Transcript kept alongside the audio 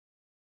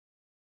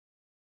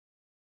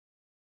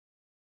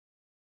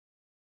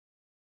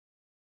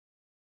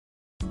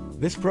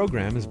This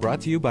program is brought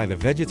to you by the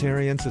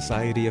Vegetarian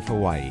Society of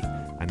Hawaii,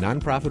 a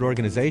nonprofit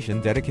organization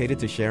dedicated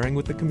to sharing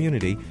with the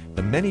community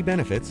the many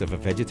benefits of a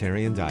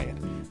vegetarian diet.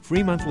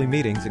 Free monthly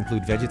meetings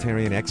include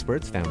vegetarian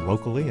experts found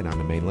locally and on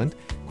the mainland,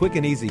 quick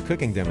and easy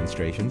cooking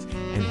demonstrations,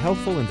 and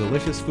healthful and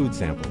delicious food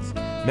samples.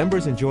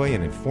 Members enjoy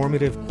an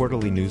informative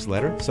quarterly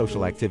newsletter,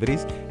 social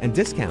activities, and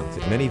discounts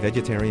at many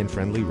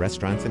vegetarian-friendly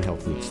restaurants and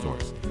health food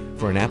stores.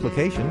 For an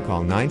application,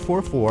 call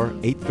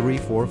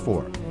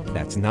 944-8344.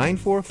 That's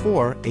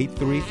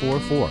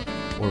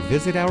 944-8344. Or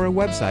visit our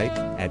website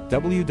at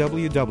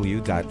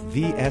www.vsh.org.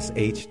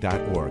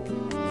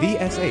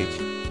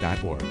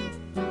 vsh.org.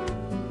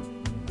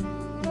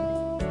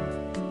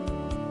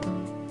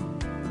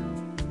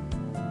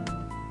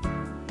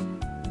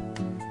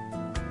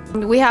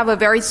 We have a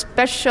very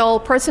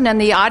special person in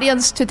the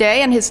audience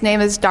today, and his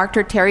name is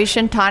Dr. Terry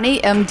Shintani,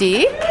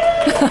 MD.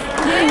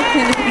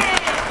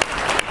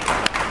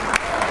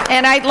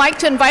 And I'd like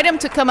to invite him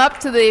to come up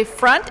to the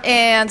front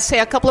and say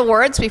a couple of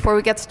words before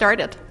we get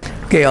started.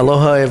 Okay,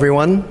 aloha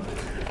everyone.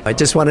 I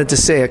just wanted to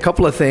say a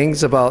couple of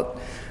things about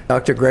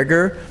Dr.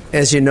 Greger.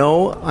 As you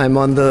know, I'm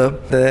on the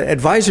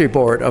advisory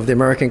board of the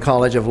American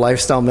College of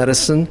Lifestyle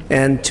Medicine.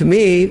 And to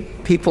me,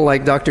 people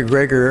like Dr.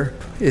 Greger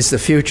is the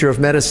future of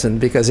medicine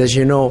because, as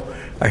you know,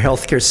 our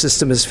healthcare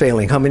system is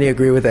failing. How many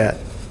agree with that?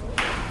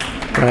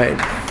 Right.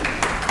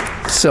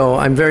 So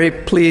I'm very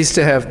pleased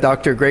to have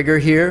Dr. Greger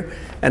here.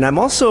 And I'm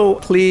also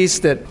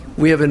pleased that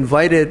we have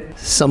invited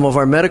some of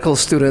our medical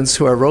students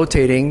who are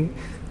rotating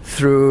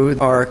through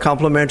our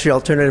complementary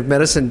alternative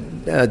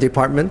medicine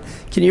department.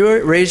 Can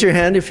you raise your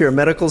hand if you're a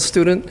medical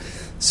student?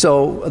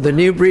 So the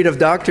new breed of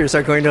doctors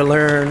are going to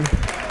learn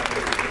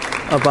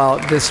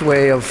about this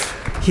way of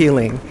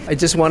healing. I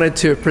just wanted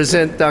to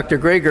present Dr.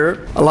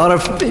 Greger. A lot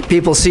of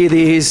people see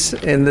these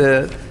in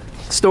the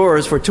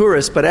stores for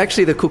tourists, but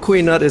actually the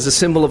kukui nut is a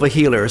symbol of a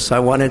healer. So I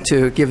wanted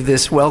to give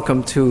this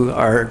welcome to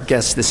our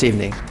guests this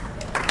evening.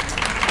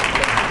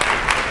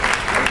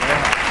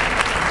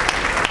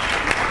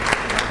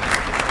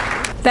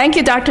 Thank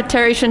you, Dr.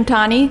 Terry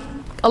Shintani.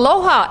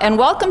 Aloha, and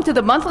welcome to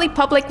the monthly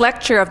public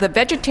lecture of the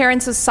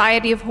Vegetarian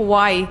Society of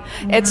Hawaii.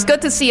 It's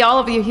good to see all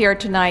of you here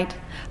tonight.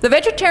 The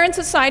Vegetarian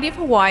Society of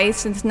Hawaii,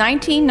 since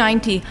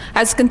 1990,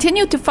 has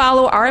continued to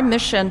follow our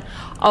mission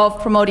of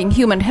promoting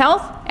human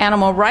health,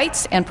 animal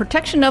rights, and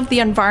protection of the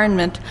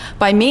environment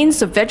by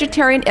means of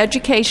vegetarian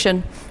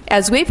education,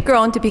 as we've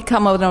grown to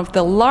become one of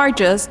the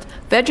largest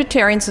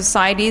vegetarian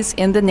societies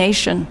in the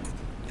nation.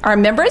 Our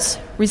members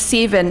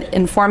receive an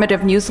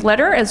informative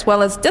newsletter as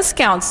well as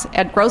discounts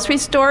at grocery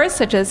stores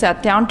such as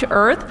at Down to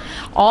Earth,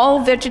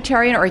 all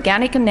vegetarian,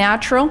 organic, and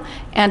natural,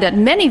 and at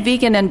many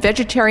vegan and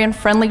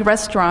vegetarian-friendly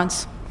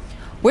restaurants.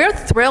 We're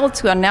thrilled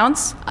to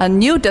announce a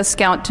new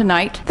discount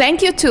tonight.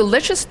 Thank you to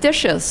Licious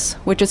Dishes,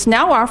 which is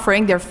now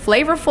offering their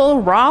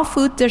flavorful raw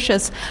food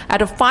dishes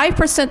at a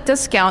 5%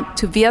 discount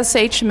to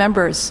VSH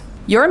members.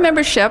 Your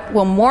membership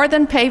will more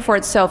than pay for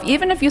itself,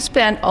 even if you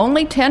spend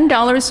only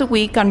 $10 a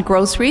week on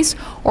groceries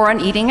or on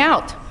eating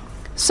out.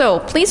 So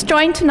please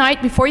join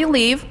tonight before you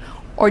leave,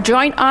 or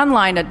join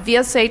online at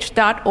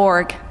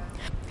vsh.org.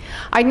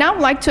 I'd now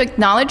like to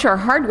acknowledge our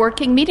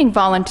hardworking meeting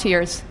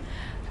volunteers.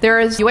 There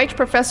is UH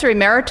Professor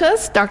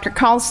Emeritus, Dr.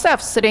 Carl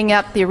Seff, sitting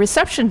at the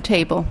reception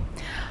table.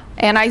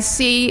 And I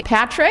see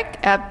Patrick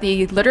at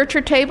the literature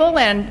table,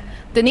 and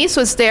Denise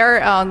was there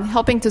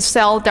helping to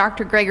sell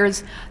Dr.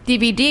 Greger's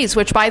DVDs,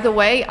 which, by the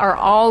way, are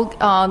all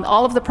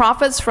of the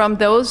profits from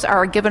those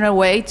are given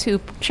away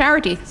to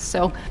charity.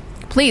 So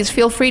please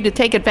feel free to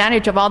take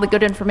advantage of all the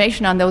good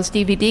information on those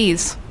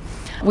DVDs.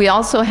 We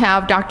also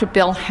have Dr.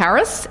 Bill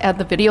Harris at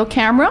the video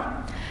camera.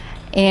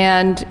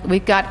 And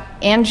we've got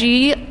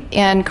Angie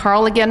and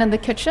Carl again in the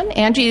kitchen.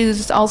 Angie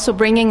is also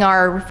bringing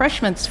our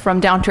refreshments from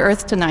Down to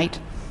Earth tonight.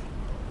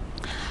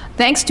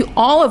 Thanks to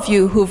all of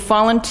you who've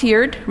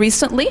volunteered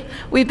recently.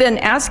 We've been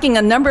asking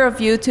a number of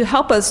you to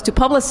help us to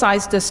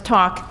publicize this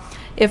talk.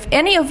 If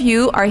any of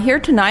you are here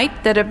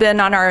tonight that have been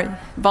on our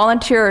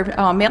volunteer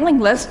mailing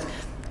list,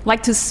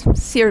 like to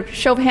see a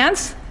show of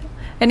hands?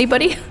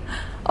 Anybody?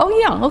 Oh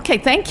yeah, okay,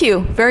 thank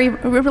you. We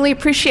really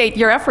appreciate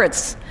your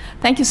efforts.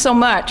 Thank you so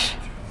much.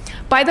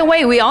 By the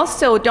way, we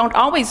also don't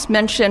always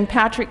mention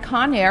Patrick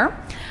Conair,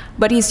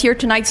 but he's here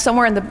tonight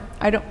somewhere in the,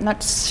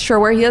 not sure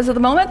where he is at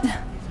the moment.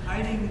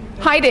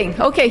 Hiding.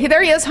 Okay,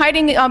 there he is,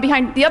 hiding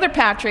behind the other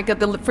Patrick at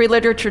the free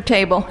literature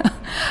table.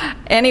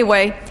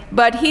 Anyway,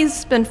 but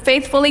he's been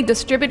faithfully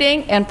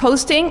distributing and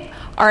posting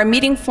our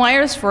meeting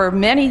flyers for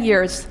many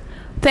years.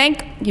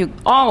 Thank you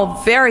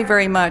all very,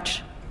 very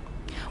much.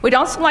 We'd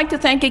also like to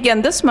thank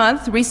again this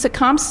month Risa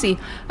Kamsi,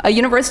 a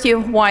University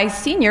of Hawaii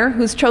senior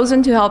who's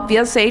chosen to help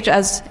VSH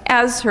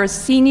as her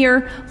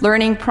senior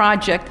learning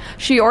project.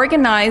 She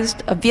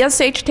organized a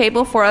VSH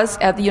table for us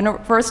at the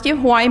University of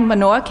Hawaii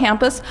Manoa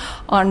campus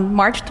on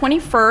March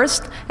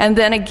 21st, and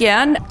then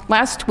again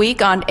last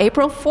week on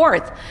April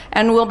 4th,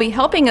 and will be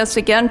helping us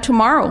again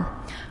tomorrow,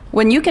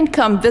 when you can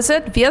come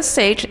visit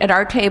VSH at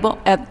our table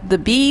at the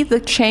Be the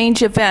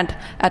Change event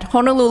at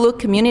Honolulu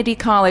Community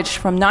College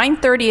from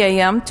 9:30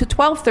 a.m. to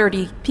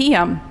 12:30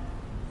 p.m.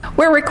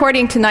 We're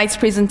recording tonight's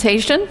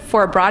presentation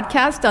for a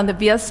broadcast on the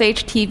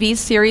VSH TV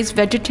series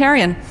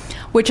Vegetarian,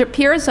 which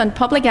appears on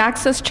public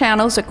access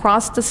channels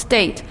across the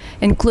state,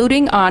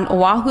 including on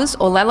Oahu's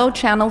Olelo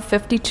Channel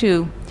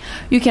 52.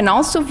 You can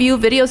also view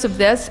videos of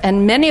this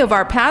and many of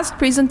our past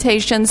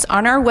presentations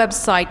on our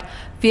website,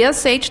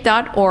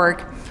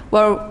 vsh.org,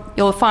 where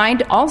you'll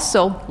find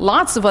also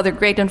lots of other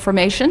great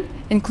information,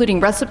 including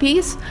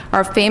recipes,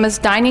 our famous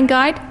dining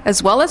guide,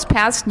 as well as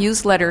past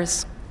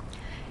newsletters.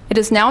 It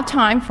is now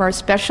time for our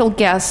special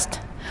guest.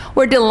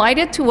 We're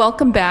delighted to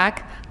welcome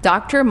back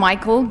Dr.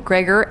 Michael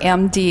Greger,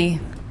 MD.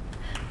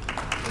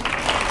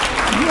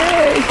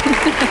 Yay!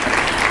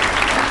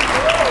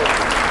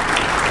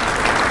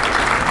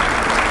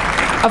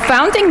 A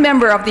founding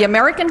member of the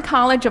American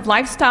College of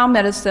Lifestyle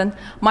Medicine,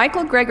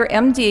 Michael Greger,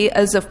 MD,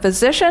 is a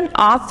physician,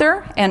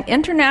 author, and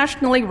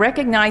internationally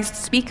recognized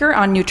speaker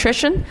on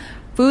nutrition,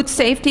 food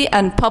safety,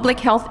 and public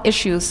health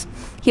issues.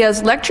 He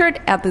has lectured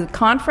at the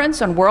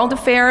Conference on World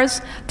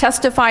Affairs,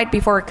 testified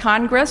before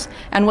Congress,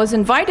 and was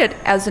invited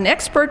as an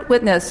expert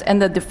witness in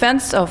the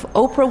defense of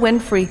Oprah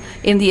Winfrey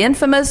in the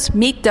infamous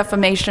meat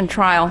defamation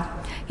trial.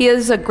 He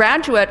is a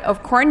graduate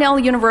of Cornell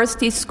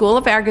University School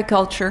of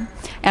Agriculture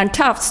and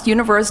Tufts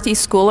University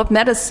School of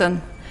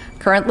Medicine.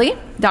 Currently,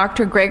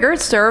 Dr. Greger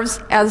serves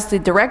as the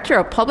Director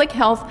of Public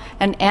Health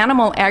and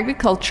Animal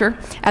Agriculture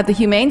at the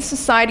Humane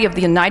Society of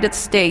the United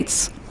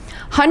States.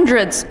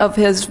 Hundreds of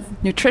his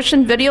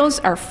nutrition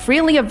videos are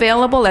freely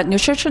available at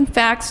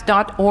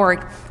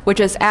nutritionfacts.org,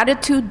 which is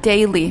added to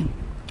daily.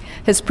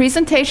 His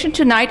presentation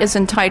tonight is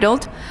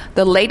entitled,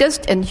 The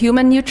Latest in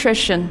Human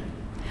Nutrition.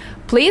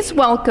 Please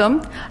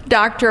welcome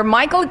Dr.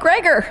 Michael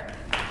Greger.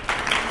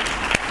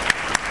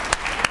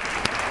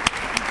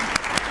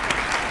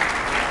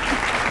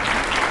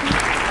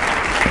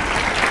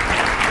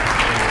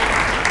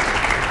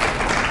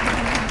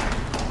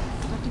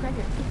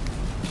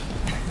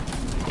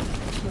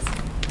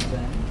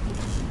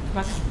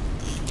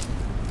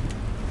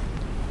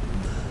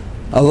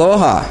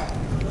 Aloha.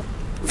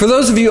 For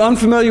those of you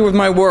unfamiliar with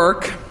my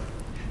work,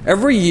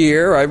 every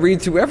year I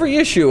read through every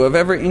issue of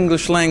every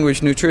English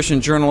language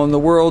nutrition journal in the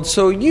world,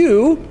 so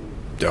you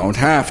don't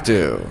have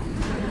to.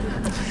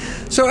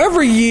 So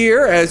every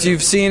year, as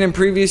you've seen in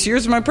previous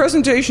years, my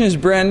presentation is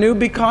brand new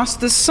because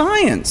the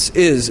science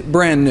is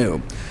brand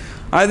new.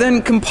 I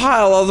then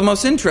compile all the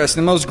most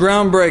interesting, the most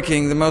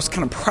groundbreaking, the most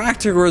kind of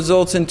practical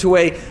results into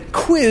a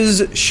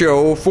quiz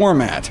show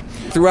format.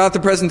 Throughout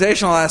the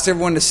presentation, I'll ask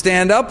everyone to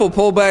stand up. We'll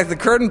pull back the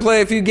curtain,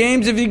 play a few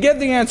games. If you get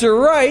the answer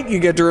right, you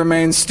get to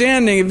remain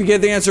standing. If you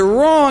get the answer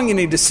wrong, you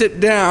need to sit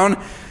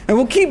down. And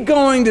we'll keep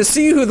going to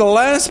see who the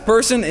last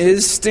person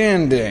is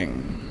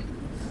standing.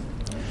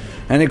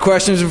 Any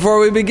questions before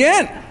we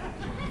begin?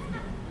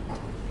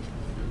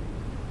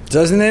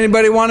 Doesn't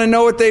anybody want to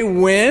know what they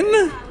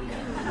win?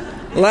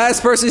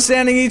 Last person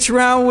standing each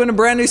round will win a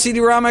brand new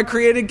CD-ROM I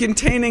created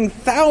containing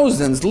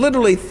thousands,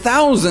 literally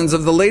thousands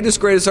of the latest,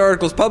 greatest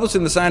articles published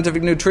in the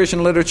scientific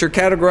nutrition literature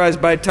categorized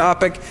by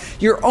topic.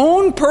 Your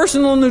own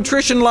personal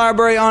nutrition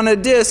library on a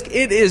disc.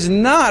 It is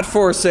not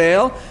for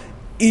sale,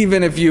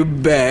 even if you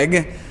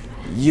beg.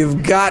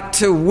 You've got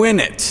to win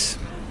it.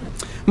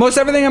 Most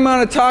everything I'm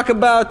going to talk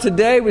about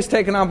today was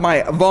taken off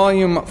my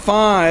Volume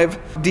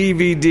 5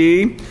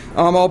 DVD.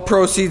 All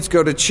proceeds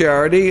go to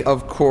charity,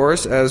 of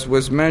course, as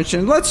was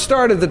mentioned. Let's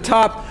start at the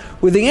top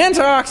with the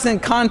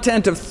antioxidant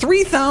content of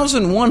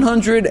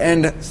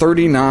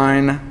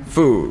 3,139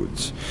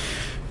 foods.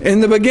 In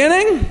the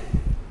beginning,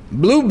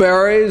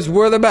 blueberries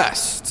were the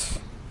best.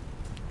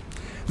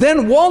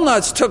 Then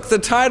walnuts took the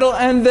title,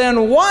 and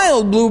then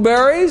wild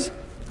blueberries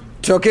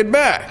took it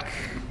back.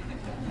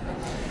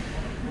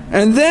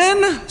 And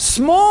then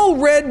small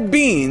red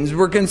beans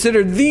were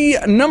considered the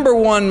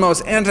 #1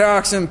 most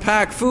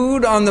antioxidant-packed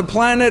food on the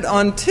planet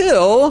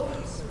until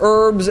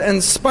herbs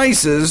and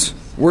spices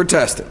were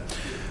tested.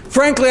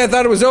 Frankly, I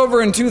thought it was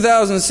over in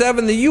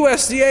 2007. The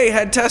USDA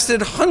had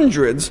tested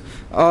hundreds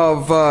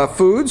of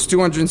foods,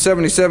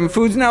 277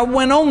 foods. Now,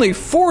 when only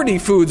 40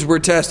 foods were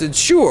tested,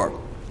 sure,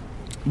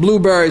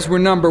 blueberries were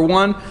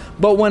 #1.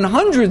 But when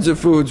hundreds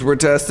of foods were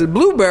tested,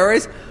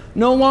 blueberries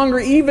no longer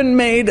even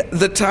made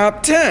the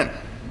top 10.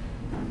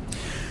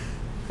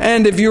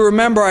 And if you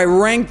remember, I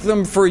ranked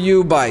them for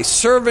you by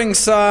serving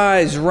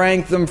size,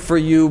 ranked them for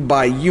you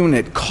by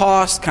unit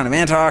cost, kind of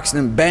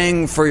antioxidant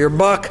bang for your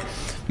buck.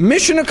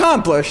 Mission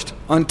accomplished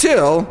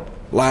until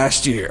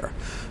last year.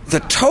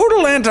 The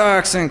total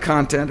antioxidant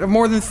content of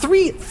more than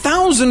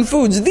 3,000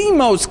 foods, the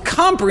most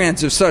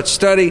comprehensive such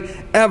study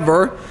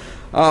ever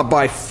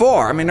by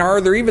far. I mean,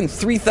 are there even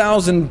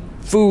 3,000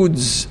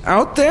 foods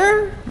out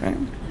there? Right?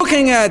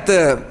 Looking at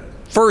the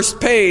first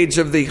page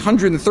of the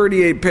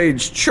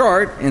 138-page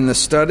chart in the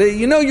study,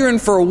 you know you're in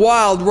for a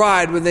wild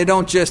ride when they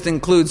don't just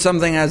include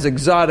something as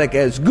exotic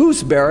as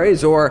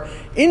gooseberries or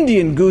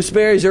Indian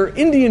gooseberries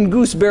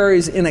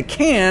in a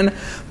can,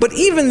 but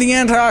even the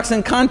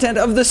antioxidant content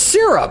of the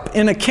syrup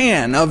in a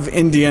can of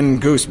Indian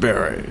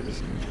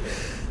gooseberries.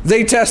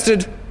 They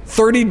tested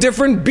 30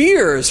 different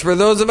beers for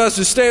those of us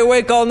who stay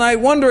awake all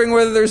night wondering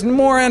whether there's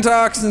more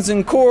antioxidants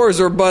in Coors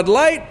or Bud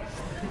Light.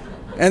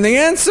 And the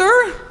answer?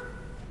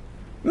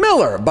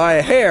 Miller, by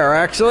a hair,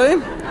 actually.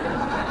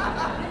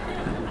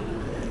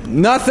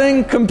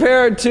 Nothing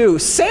compared to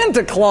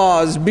Santa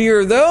Claus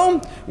beer, though,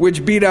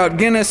 which beat out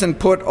Guinness and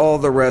put all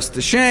the rest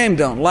to shame.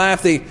 Don't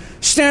laugh. The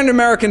standard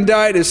American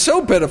diet is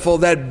so pitiful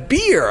that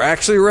beer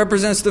actually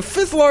represents the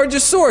 5th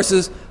largest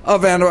sources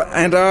of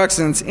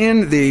antioxidants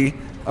in the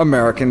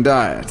American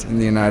diet in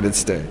the United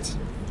States.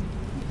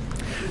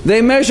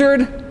 They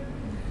measured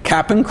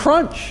Cap'n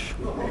Crunch.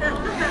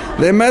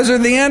 They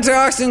measured the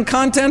antioxidant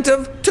content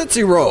of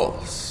Tootsie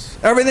Rolls.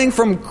 Everything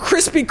from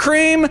Krispy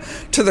Kreme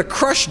to the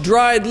crushed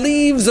dried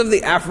leaves of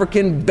the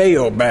African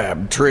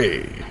baobab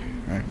tree.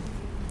 Right?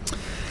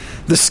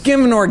 The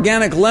skimmed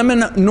organic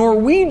lemon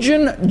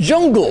Norwegian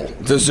jungle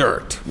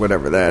dessert,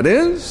 whatever that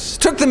is.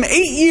 Took them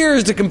 8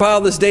 years to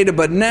compile this data,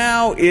 but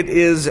now it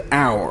is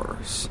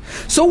ours.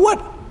 So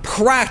what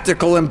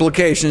practical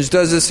implications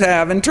does this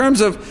have in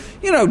terms of,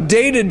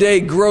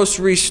 day-to-day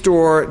grocery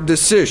store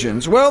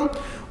decisions? Well,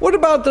 what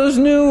about those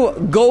new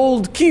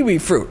gold kiwi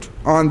fruit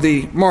on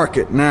the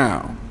market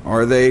now?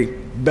 Are they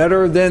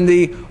better than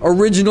the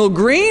original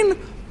green?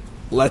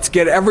 Let's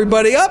get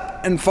everybody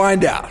up and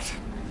find out.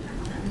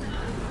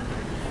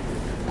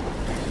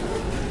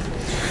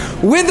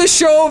 With a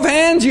show of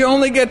hands, you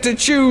only get to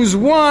choose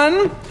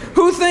one.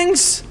 Who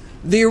thinks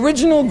the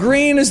original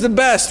green is the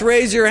best?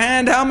 Raise your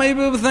hand. How many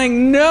people think,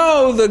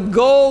 no, the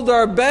gold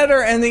are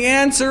better? And the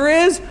answer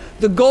is,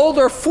 the gold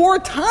are 4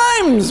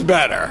 times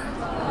better.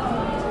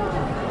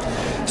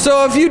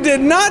 So if you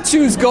did not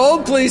choose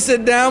gold, please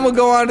sit down. We'll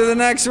go on to the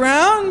next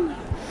round.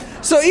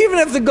 So even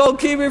if the gold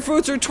kiwi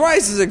fruits are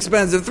twice as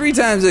expensive, 3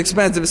 times as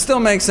expensive, it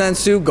still makes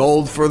sense to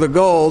gold for the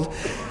gold.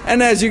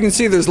 And as you can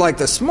see, there's like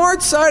the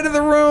smart side of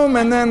the room,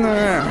 and then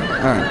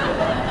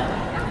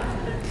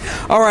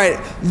all right,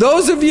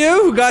 those of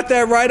you who got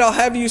that right, I'll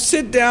have you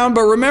sit down,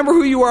 but remember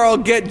who you are. I'll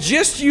get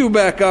just you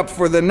back up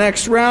for the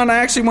next round. I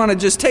actually want to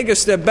just take a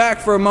step back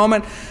for a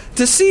moment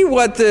to see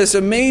what this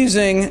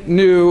amazing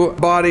new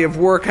body of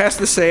work has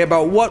to say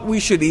about what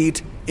we should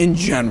eat in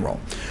general.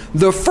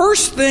 The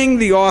first thing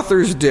the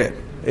authors did,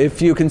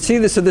 if you can see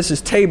this, so this is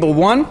table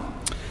 1,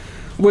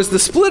 was to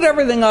split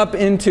everything up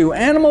into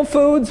animal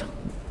foods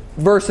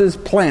versus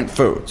plant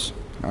foods.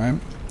 All right.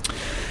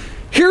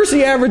 Here's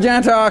the average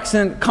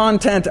antioxidant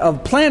content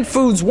of plant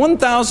foods,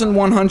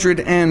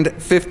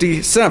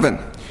 1,157.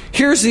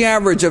 Here's the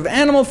average of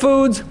animal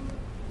foods,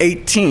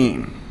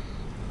 18.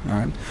 All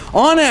right.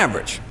 On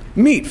average,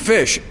 meat,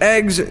 fish,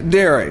 eggs,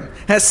 dairy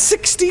has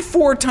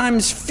 64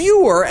 times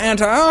fewer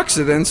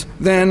antioxidants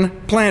than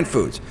plant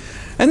foods.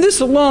 And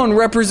this alone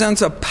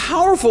represents a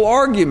powerful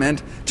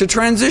argument to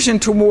transition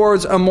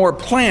towards a more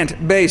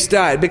plant-based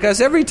diet,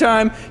 because every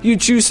time you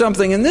choose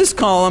something in this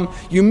column,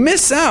 you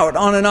miss out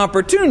on an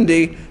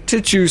opportunity to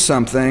choose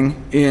something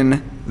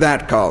in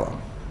that column.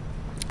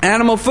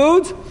 Animal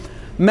foods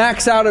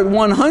max out at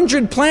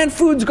 100. Plant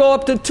foods go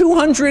up to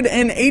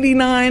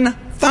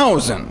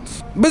 289,000.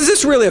 But is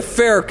this really a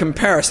fair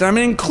comparison? I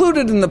mean,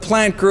 included in the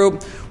plant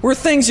group were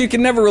things you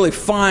can never really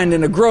find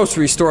in a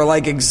grocery store,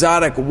 like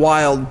exotic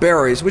wild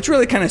berries, which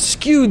really kind of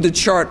skewed the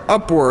chart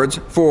upwards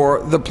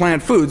for the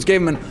plant foods,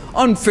 gave them an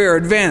unfair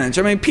advantage.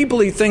 I mean,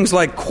 people eat things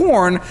like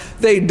corn,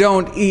 they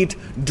don't eat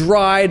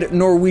dried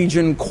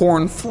Norwegian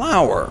corn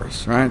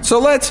flowers, right? So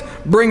let's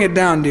bring it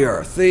down to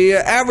earth. The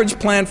average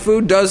plant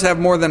food does have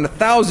more than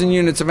 1,000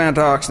 units of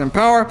antioxidant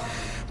power.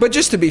 But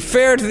just to be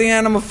fair to the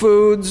animal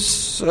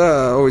foods,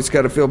 always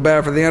got to feel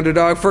bad for the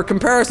underdog. For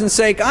comparison's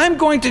sake, I'm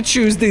going to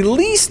choose the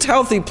least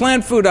healthy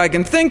plant food I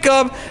can think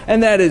of,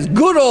 and that is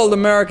good old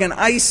American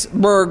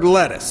iceberg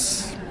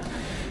lettuce,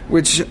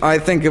 which I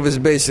think of as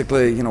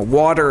basically,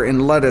 water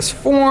in lettuce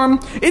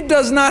form. It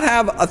does not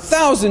have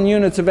 1,000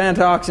 units of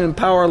antioxidant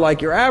power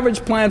like your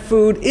average plant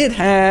food. It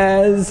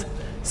has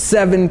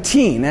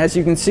 17. As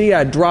you can see,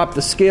 I dropped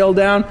the scale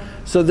down.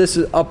 So this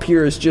is up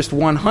here is just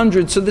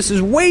 100. So this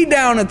is way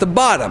down at the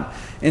bottom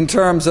in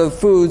terms of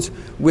foods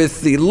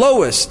with the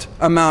lowest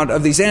amount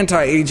of these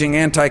anti-aging,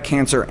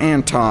 anti-cancer,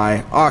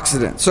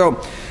 antioxidants.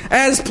 So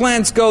as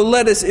plants go,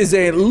 lettuce is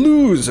a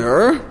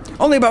loser.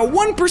 Only about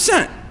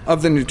 1%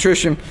 of the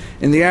nutrition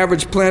in the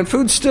average plant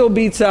food. Still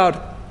beats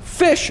out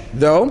fish,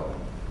 though,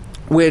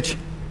 which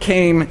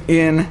came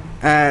in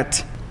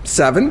at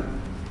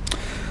 7.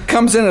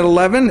 Comes in at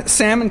 11.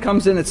 Salmon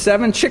comes in at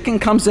 7. Chicken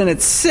comes in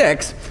at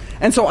 6.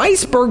 And so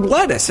iceberg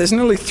lettuce has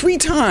nearly 3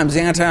 times the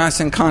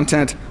antioxidant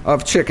content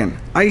of chicken.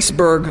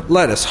 Iceberg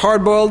lettuce.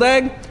 Hard-boiled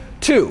egg,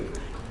 2.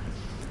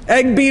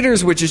 Egg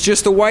beaters, which is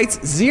just the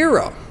whites,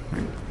 0.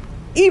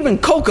 Even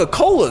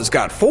Coca-Cola's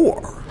got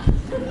 4.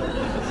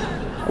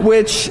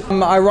 Which,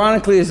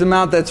 ironically, is the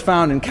amount that's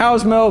found in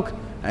cow's milk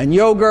and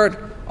yogurt,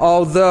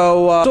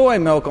 although soy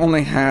milk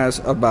only has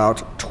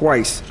about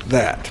twice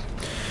that.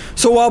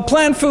 So while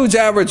plant foods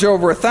average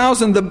over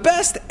 1,000, the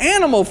best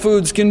animal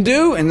foods can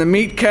do in the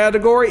meat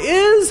category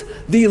is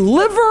the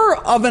liver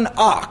of an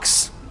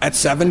ox at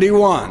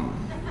 71.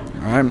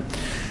 All right.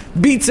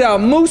 Beats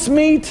out moose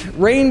meat,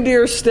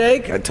 reindeer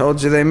steak. I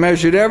told you they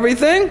measured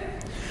everything.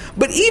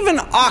 But even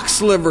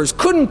ox livers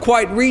couldn't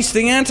quite reach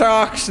the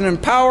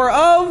antioxidant power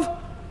of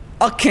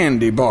a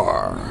candy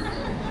bar.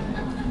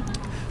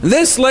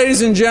 This,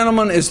 ladies and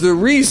gentlemen, is the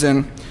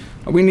reason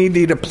we need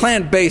to eat a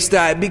plant-based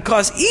diet,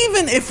 because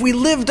even if we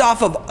lived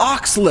off of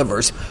ox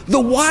livers, the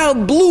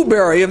wild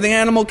blueberry of the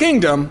animal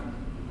kingdom,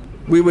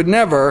 we would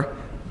never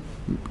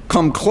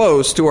come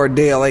close to our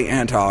daily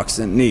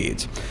antioxidant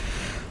needs.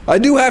 I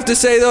do have to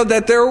say, though,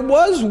 that there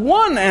was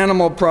one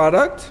animal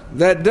product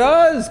that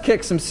does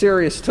kick some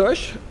serious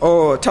tush,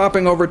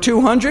 topping over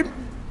 200.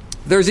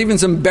 There's even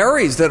some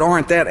berries that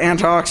aren't that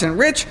antioxidant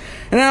rich.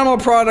 An animal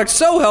product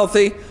so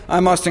healthy, I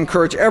must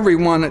encourage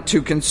everyone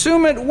to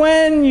consume it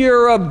when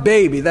you're a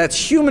baby. That's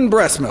human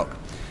breast milk.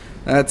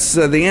 That's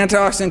the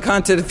antioxidant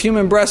content of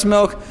human breast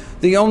milk,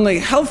 the only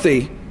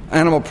healthy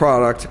animal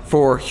product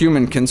for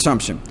human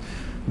consumption.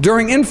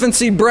 During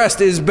infancy,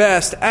 breast is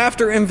best.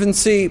 After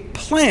infancy,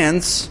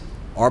 plants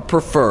are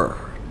preferred.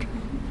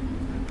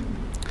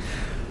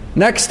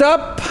 Next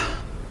up,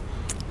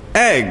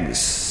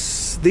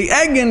 eggs. The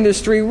egg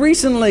industry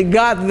recently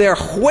got their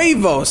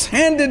huevos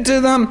handed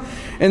to them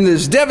in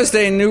this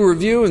devastating new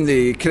review in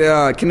the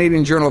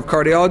Canadian Journal of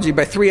Cardiology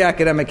by three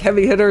academic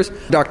heavy hitters: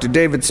 Dr.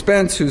 David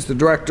Spence, who's the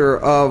director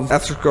of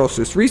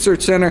Atherosclerosis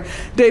Research Center;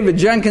 David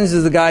Jenkins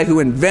is the guy who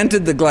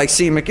invented the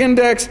glycemic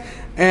index;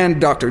 and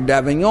Dr.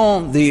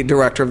 Davignon, the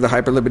director of the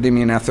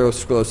Hyperlipidemia and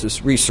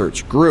Atherosclerosis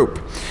Research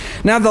Group.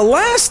 Now, the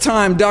last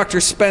time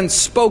Dr. Spence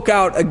spoke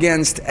out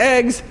against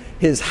eggs,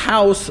 his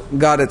house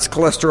got its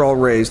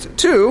cholesterol raised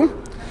too.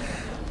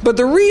 But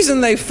the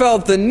reason they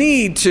felt the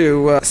need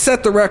to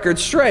set the record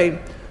straight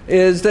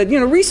is that,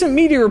 recent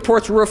media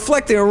reports were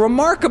reflecting a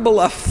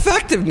remarkable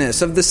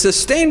effectiveness of the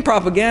sustained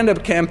propaganda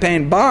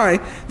campaign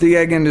by the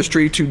egg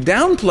industry to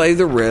downplay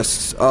the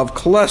risks of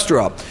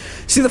cholesterol.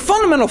 See, the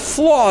fundamental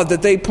flaw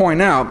that they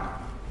point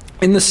out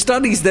in the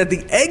studies that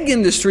the egg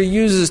industry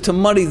uses to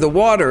muddy the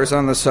waters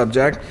on the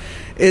subject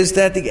is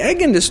that the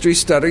egg industry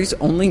studies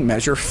only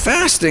measure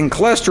fasting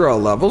cholesterol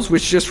levels,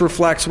 which just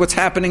reflects what's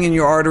happening in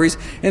your arteries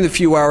in the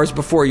few hours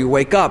before you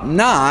wake up,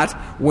 not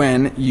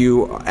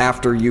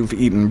after you've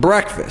eaten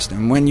breakfast.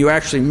 And when you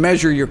actually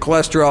measure your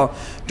cholesterol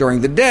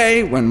during the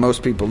day, when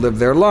most people live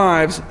their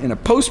lives in a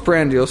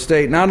postprandial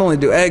state, not only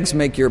do eggs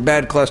make your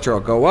bad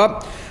cholesterol go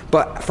up,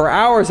 but for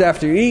hours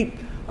after you eat,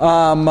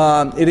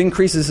 it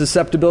increases the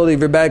susceptibility of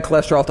your bad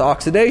cholesterol to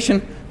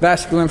oxidation,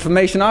 vascular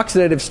inflammation,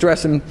 oxidative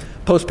stress, and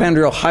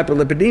postprandial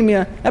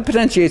hyperlipidemia. That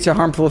potentiates the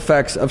harmful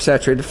effects of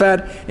saturated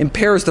fat,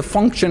 impairs the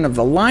function of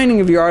the lining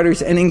of your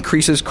arteries, and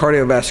increases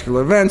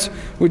cardiovascular events,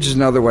 which is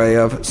another way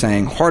of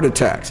saying heart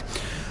attacks.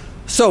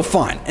 So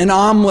fine, an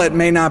omelet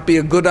may not be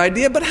a good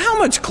idea, but how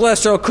much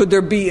cholesterol could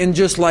there be in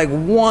just like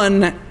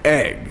one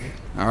egg?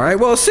 All right,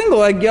 well, a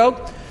single egg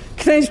yolk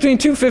contains between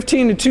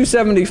 215 to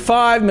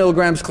 275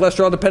 milligrams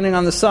cholesterol, depending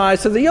on the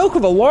size. So the yolk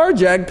of a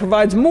large egg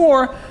provides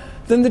more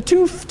than the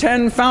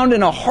 210 found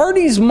in a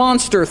Hardee's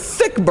Monster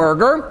thick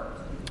burger,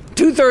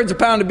 2/3 a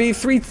pound of beef,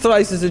 3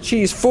 slices of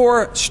cheese,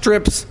 4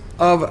 strips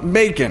of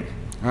bacon.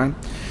 All right?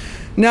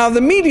 Now,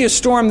 the media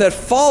storm that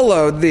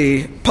followed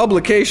the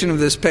publication of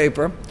this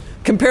paper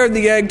compared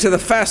the egg to the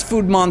fast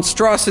food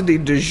monstrosity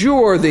du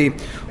jour, the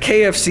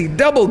KFC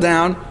Double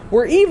Down,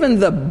 where even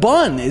the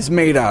bun is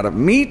made out of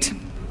meat.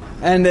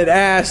 And it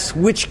asks,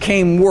 which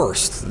came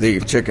worst, the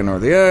chicken or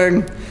the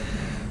egg?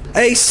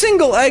 A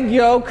single egg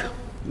yolk,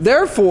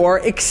 therefore,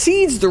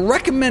 exceeds the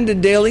recommended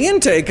daily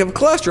intake of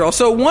cholesterol.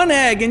 So one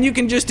egg, and you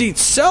can just eat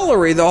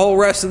celery the whole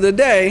rest of the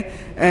day,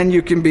 and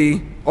you can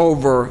be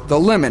over the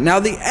limit. Now,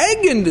 the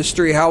egg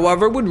industry,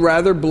 however, would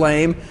rather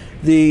blame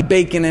the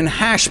bacon and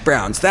hash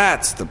browns.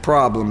 That's the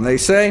problem, they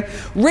say,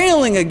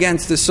 railing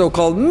against this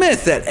so-called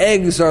myth that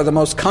eggs are the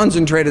most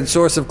concentrated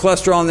source of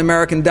cholesterol in the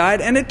American diet,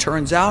 and it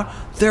turns out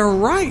they're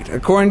right.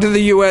 According to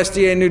the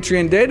USDA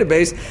nutrient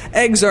database,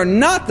 eggs are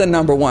not the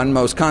number one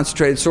most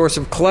concentrated source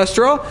of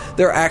cholesterol.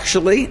 They're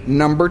actually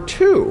number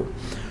 2.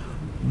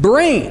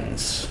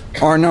 Brains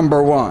are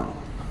number 1.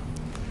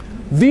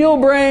 Veal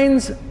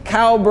brains,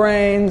 cow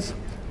brains,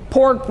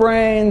 pork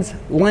brains,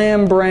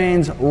 lamb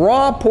brains,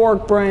 raw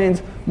pork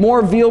brains,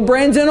 more veal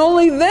brains, and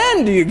only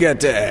then do you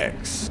get to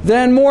eggs.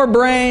 Then more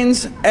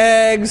brains,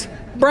 eggs,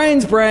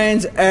 brains,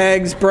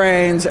 eggs,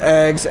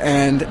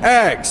 and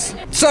eggs.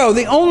 So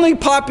the only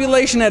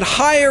population at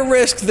higher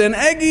risk than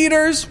egg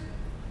eaters?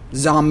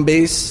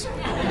 Zombies.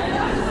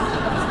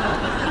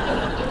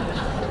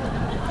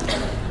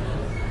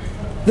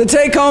 The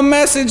take-home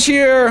message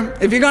here,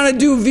 if you're going to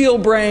do veal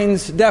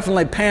brains,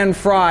 definitely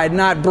pan-fried,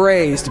 not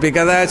braised,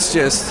 because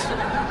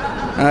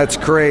that's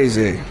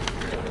crazy.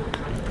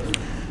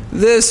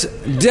 This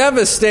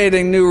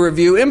devastating new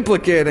review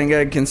implicating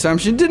egg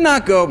consumption did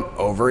not go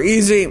over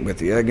easy with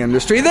the egg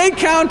industry. They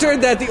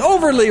countered that the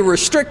overly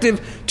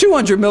restrictive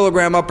 200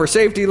 milligram upper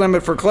safety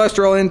limit for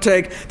cholesterol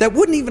intake that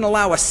wouldn't even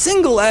allow a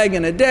single egg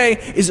in a day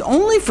is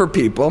only for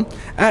people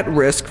at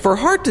risk for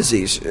heart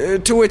disease,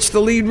 to which the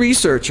lead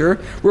researcher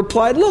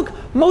replied, look,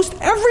 most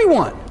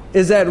everyone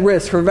is at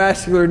risk for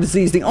vascular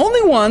disease. The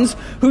only ones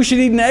who should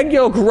eat an egg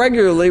yolk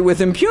regularly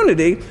with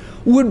impunity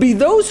would be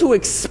those who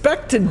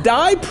expect to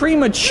die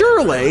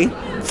prematurely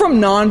from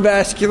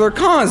non-vascular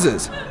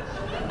causes.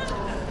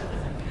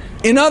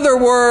 In other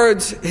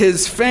words,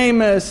 his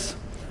famous,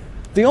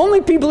 the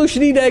only people who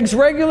should eat eggs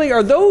regularly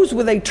are those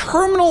with a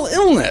terminal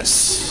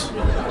illness.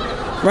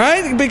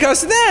 Right?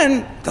 Because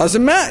then,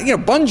 doesn't matter,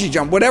 bungee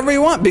jump, whatever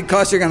you want,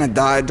 because you're going to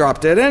die,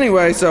 drop dead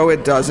anyway, so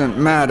it doesn't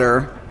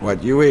matter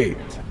what you eat.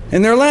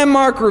 In their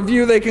landmark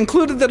review, they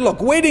concluded that,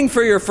 look, waiting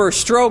for your first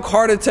stroke,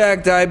 heart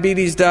attack,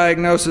 diabetes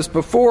diagnosis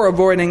before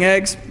avoiding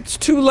eggs, it's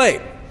too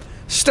late.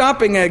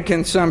 Stopping egg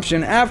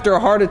consumption after a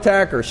heart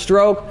attack or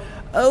stroke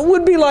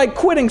would be like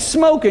quitting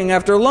smoking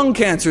after lung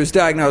cancer is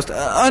diagnosed.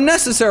 A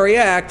necessary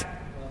act,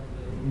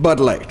 but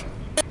late.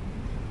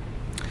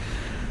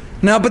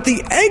 Now, but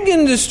the egg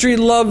industry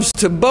loves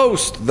to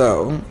boast,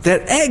 though,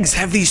 that eggs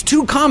have these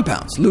two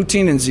compounds,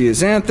 lutein and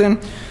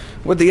zeaxanthin.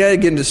 What the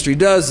egg industry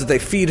does is they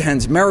feed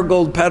hens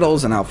marigold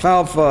petals and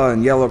alfalfa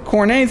and yellow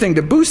corn, anything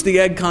to boost the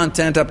egg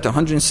content up to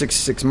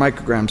 166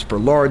 micrograms per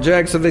large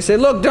egg. So they say,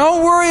 look,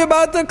 don't worry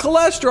about the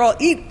cholesterol.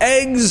 Eat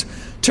eggs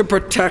to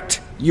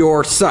protect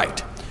your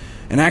sight.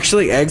 And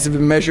actually, eggs have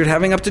been measured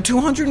having up to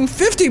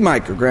 250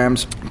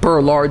 micrograms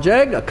per large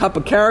egg. A cup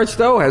of carrots,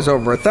 though, has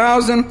over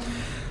 1,000.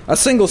 A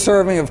single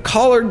serving of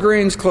collard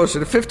greens closer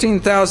to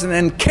 15,000,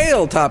 and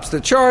kale tops the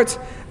charts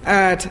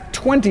at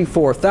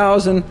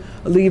 24,000,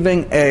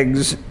 leaving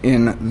eggs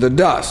in the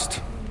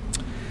dust.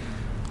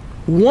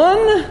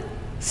 One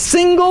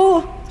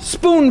single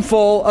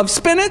spoonful of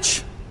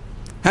spinach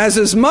has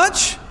as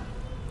much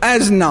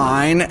as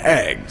 9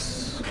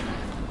 eggs.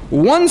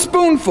 One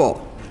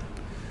spoonful.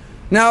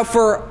 Now,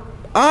 for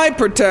eye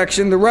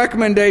protection, the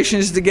recommendation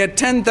is to get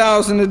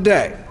 10,000 a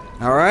day.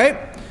 All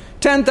right?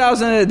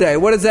 10,000 a day.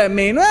 What does that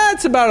mean? Well,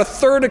 it's about a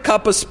third a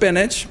cup of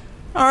spinach.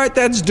 All right,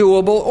 that's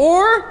doable.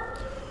 Or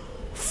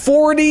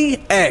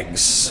 40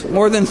 eggs.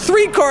 More than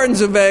 3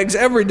 cartons of eggs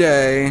every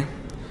day.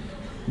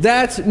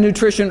 That's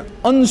nutrition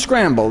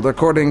unscrambled,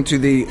 according to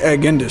the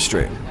egg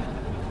industry.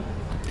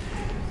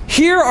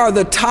 Here are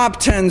the top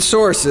 10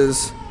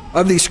 sources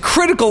of these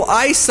critical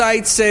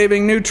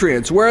eyesight-saving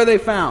nutrients. Where are they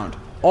found?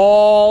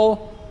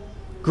 All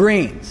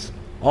greens,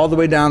 all the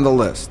way down the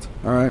list.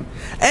 All right.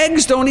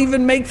 Eggs don't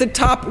even make the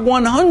top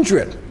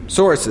 100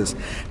 sources.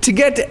 To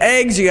get to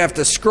eggs, you have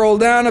to scroll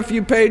down a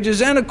few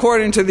pages, and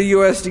according to the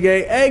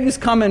USDA, eggs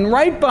come in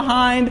right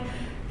behind,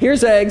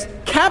 here's eggs,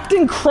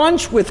 Captain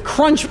Crunch with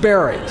Crunch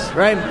Berries,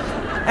 right?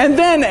 And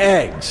then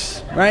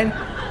eggs, right?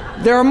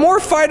 There are more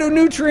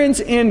phytonutrients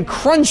in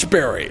Crunch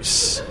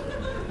Berries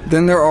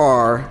than there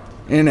are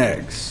in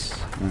eggs.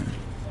 Right.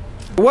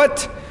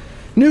 What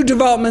new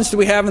developments do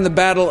we have in the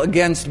battle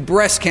against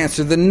breast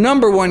cancer, the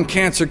number one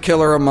cancer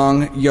killer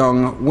among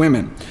young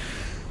women?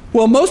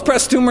 Well, most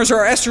breast tumors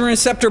are estrogen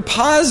receptor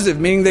positive,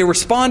 meaning they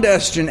respond to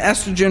estrogen.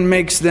 Estrogen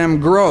makes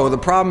them grow. The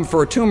problem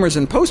for tumors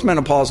in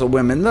postmenopausal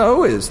women,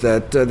 though, is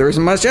that there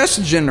isn't much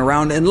estrogen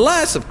around,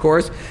 unless, of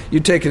course, you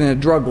take in a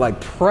drug like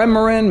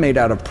Premarin, made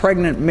out of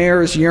pregnant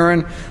mare's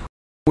urine,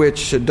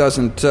 which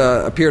doesn't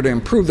appear to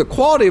improve the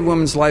quality of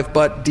women's life,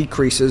 but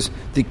decreases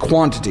the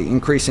quantity,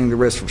 increasing the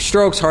risk for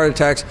strokes, heart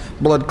attacks,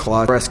 blood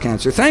clots, breast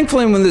cancer.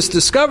 Thankfully, when this was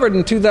discovered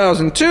in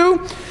 2002,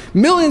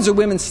 millions of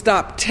women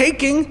stopped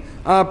taking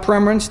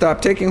Premarin,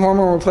 stopped taking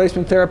hormone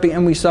replacement therapy,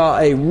 and we saw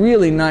a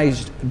really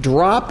nice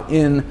drop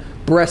in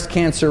breast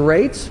cancer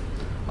rates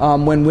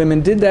when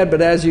women did that.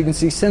 But as you can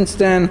see, since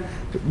then,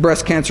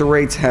 breast cancer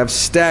rates have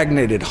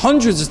stagnated.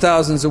 Hundreds of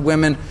thousands of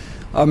women,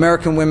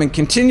 American women,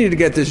 continue to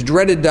get this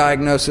dreaded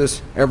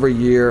diagnosis every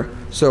year.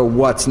 So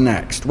what's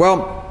next?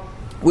 Well,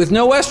 with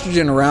no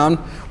estrogen around,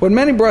 what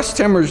many breast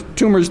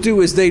tumors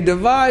do is they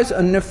devise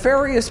a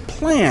nefarious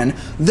plan.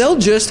 They'll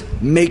just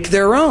make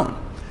their own.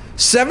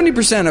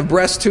 70% of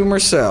breast tumor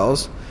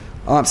cells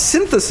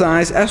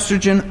synthesize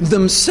estrogen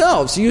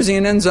themselves using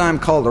an enzyme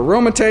called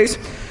aromatase.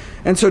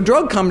 And so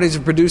drug companies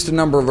have produced a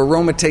number of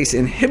aromatase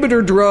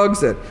inhibitor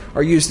drugs that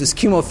are used as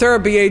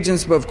chemotherapy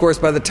agents, but of course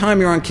by the time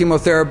you're on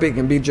chemotherapy it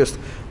can be just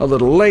a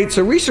little late.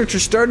 So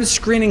researchers started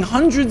screening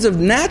hundreds of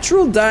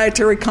natural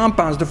dietary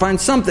compounds to find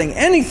something,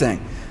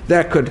 anything,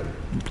 that could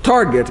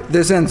target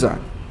this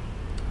enzyme.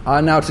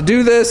 Now to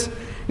do this,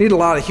 you need a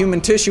lot of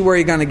human tissue. Where are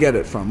you going to get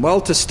it from?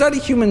 Well, to study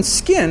human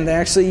skin, they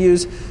actually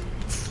use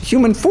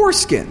human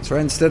foreskins,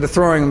 right? Instead of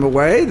throwing them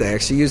away, they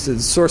actually use it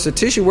as a source of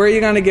tissue. Where are you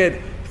going to get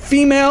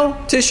female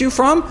tissue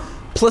from?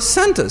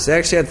 Placentas. They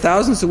actually had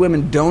thousands of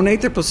women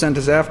donate their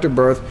placentas after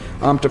birth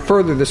to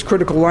further this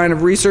critical line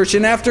of research.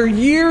 And after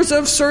years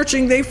of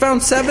searching, they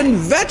found 7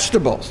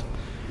 vegetables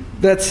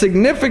that have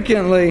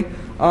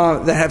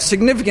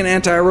significant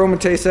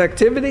anti-aromatase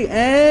activity.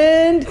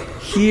 And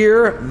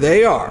here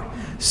they are.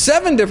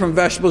 7 different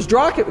vegetables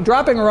dropping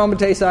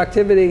aromatase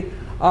activity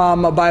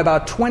by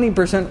about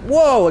 20%.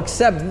 Whoa,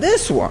 except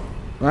this one,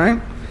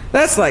 right?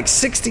 That's like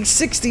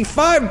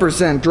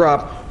 65%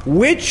 drop.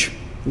 Which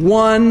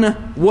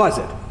one was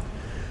it?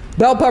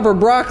 Bell pepper,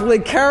 broccoli,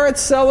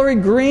 carrots, celery,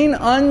 green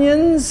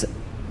onions,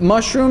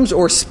 mushrooms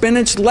or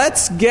spinach?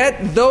 Let's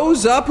get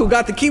those up. Who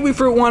got the kiwi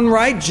fruit one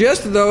right?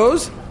 Just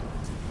those.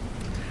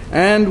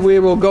 And we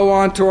will go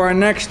on to our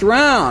next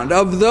round.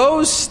 Of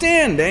those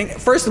standing,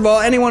 first of all,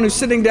 anyone who's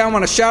sitting down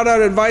want to shout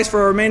out advice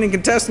for our remaining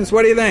contestants?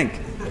 What do you think?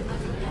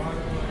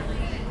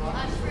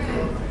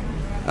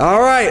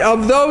 All right,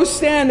 of those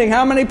standing,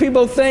 how many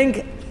people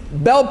think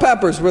bell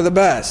peppers were the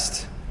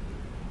best?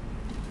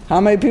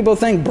 How many people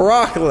think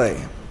broccoli,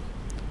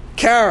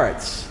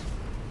 carrots,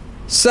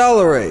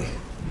 celery,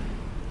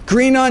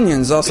 green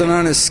onions, also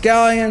known as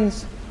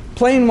scallions,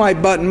 plain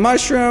white button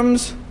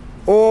mushrooms,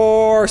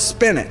 or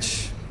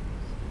spinach?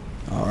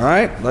 All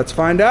right, let's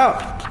find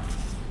out.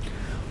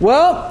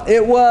 Well,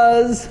 it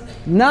was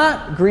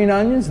not green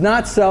onions,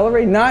 not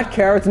celery, not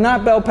carrots,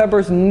 not bell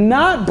peppers,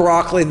 not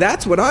broccoli.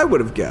 That's what I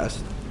would have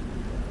guessed.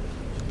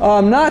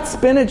 Not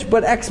spinach,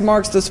 but X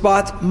marks the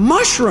spot,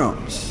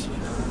 mushrooms.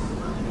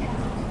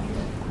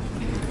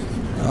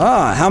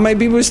 How many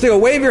people still?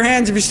 Wave your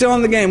hands if you're still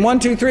in the game. 1,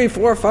 2, 3,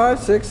 4, 5,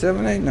 6,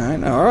 7, 8,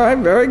 9. All right,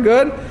 very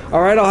good.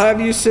 All right, I'll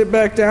have you sit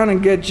back down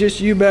and get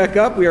just you back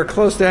up. We are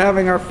close to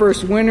having our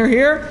first winner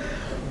here.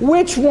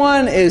 Which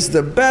one is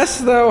the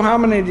best, though? How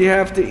many do you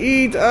have to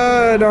eat?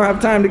 I don't have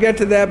time to get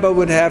to that, but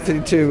would have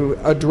to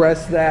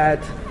address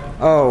that.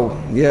 Oh,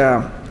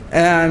 yeah.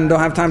 And don't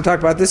have time to talk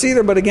about this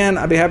either, but again,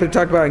 I'd be happy to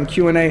talk about it in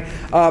Q&A.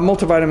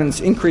 Multivitamins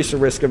increase the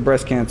risk of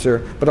breast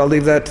cancer, but I'll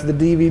leave that to the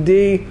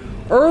DVD.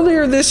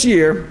 Earlier this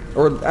year,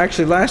 or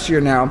actually last year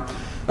now,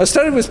 a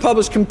study was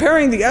published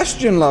comparing the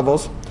estrogen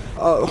levels,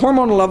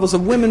 hormonal levels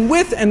of women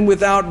with and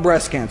without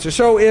breast cancer.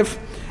 So if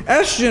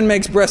estrogen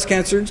makes breast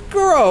cancer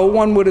grow,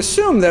 one would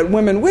assume that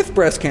women with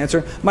breast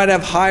cancer might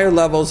have higher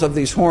levels of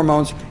these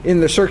hormones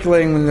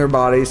circulating in their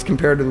bodies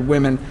compared to the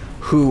women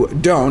who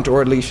don't, or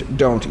at least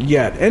don't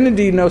yet. And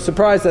indeed, no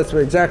surprise, that's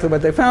exactly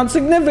what they found.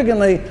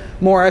 Significantly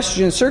more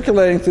estrogen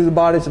circulating through the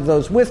bodies of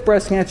those with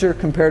breast cancer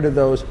compared to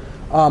those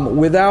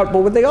without.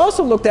 But what they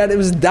also looked at, it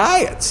was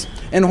diets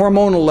and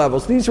hormonal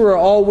levels. These were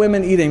all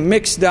women eating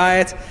mixed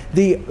diets.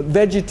 The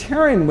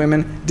vegetarian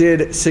women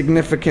did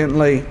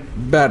significantly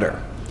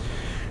better.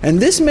 And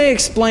this may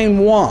explain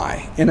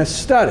why, in a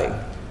study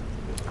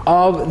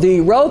of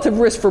the relative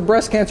risk for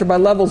breast cancer by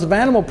levels of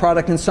animal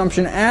product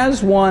consumption,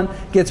 as one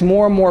gets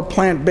more and more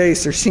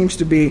plant-based, there seems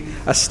to be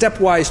a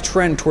stepwise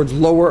trend towards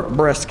lower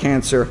breast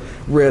cancer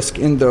risk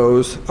in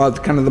those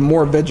kind of the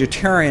more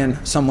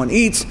vegetarian someone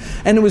eats.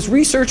 And it was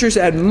researchers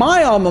at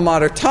my alma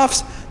mater,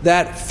 Tufts,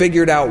 that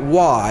figured out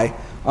why,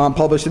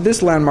 published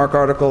this landmark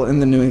article in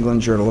the New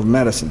England Journal of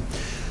Medicine.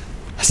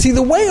 See,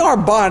 the way our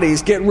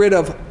bodies get rid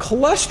of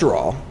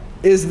cholesterol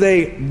is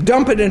they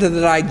dump it into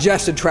the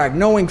digestive tract,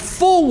 knowing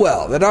full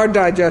well that our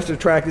digestive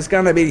tract is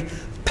going to be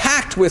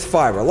packed with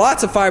fiber.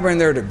 Lots of fiber in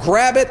there to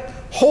grab it,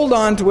 hold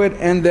on to it,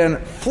 and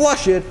then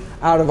flush it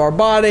out of our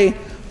body.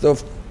 So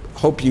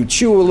hope you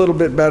chew a little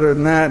bit better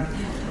than that.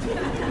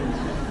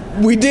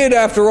 We did,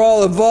 after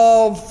all,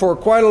 evolve for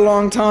quite a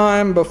long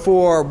time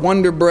before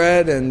Wonder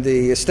Bread and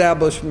the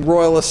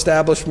royal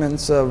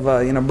establishments of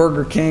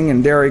Burger King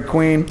and Dairy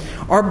Queen.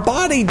 Our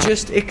body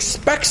just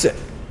expects it.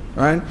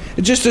 Right?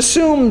 It just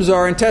assumes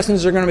our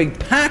intestines are going to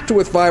be packed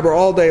with fiber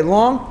all day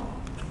long.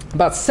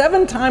 About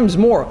 7 times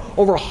more,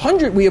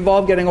 we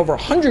evolved getting over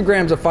 100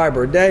 grams of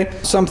fiber a day,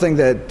 something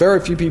that very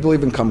few people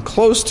even come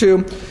close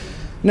to.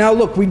 Now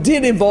look, we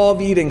did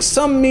evolve eating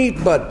some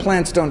meat, but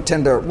plants don't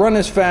tend to run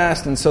as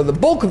fast, and so the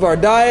bulk of our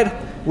diet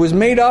was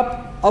made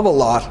up of a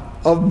lot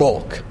of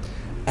bulk.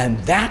 And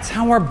that's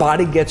how our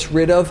body gets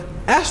rid of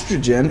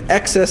estrogen,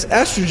 excess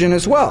estrogen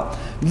as well.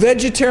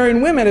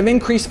 Vegetarian women have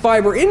increased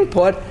fiber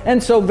input,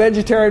 and so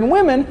vegetarian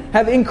women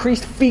have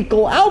increased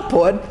fecal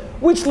output,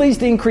 which leads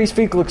to increased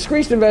fecal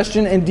excretion of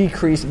estrogen and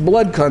decreased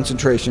blood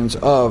concentrations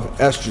of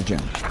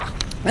estrogen.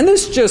 And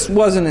this just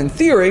wasn't in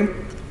theory.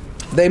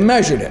 They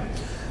measured it.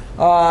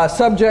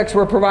 Subjects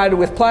were provided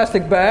with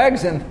plastic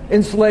bags and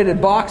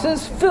insulated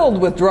boxes filled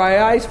with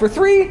dry ice for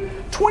 3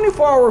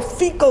 24-hour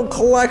fecal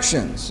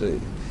collections.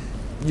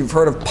 You've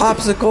heard of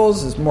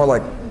popsicles. It's more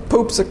like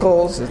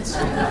poopsicles.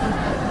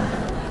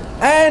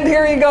 And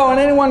here you go. In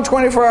any one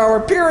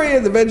 24-hour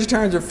period, the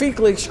vegetarians are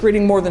fecally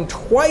excreting more than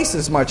twice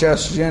as much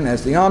estrogen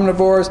as the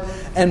omnivores,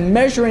 and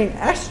measuring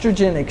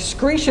estrogen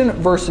excretion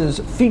versus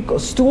fecal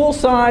stool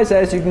size.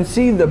 As you can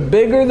see, the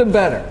bigger the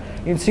better.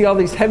 You can see all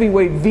these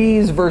heavyweight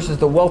V's versus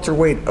the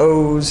welterweight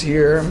O's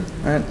here.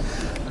 Right?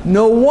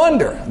 No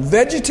wonder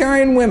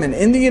vegetarian women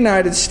in the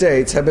United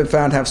States have been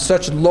found to have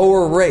such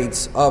lower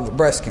rates of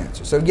breast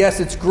cancer. So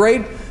yes, it's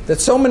great that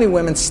so many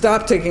women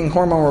stop taking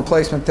hormone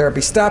replacement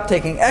therapy, stop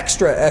taking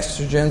extra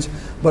estrogens,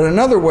 but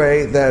another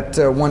way that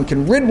one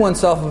can rid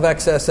oneself of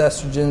excess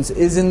estrogens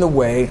is in the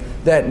way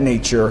that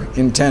nature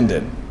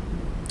intended.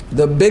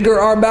 The bigger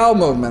our bowel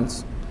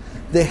movements,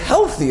 the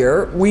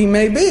healthier we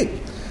may be.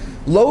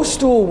 Low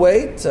stool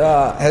weight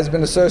has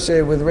been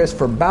associated with risk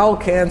for bowel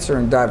cancer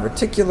and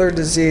diverticular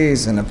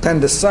disease and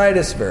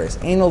appendicitis, various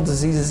anal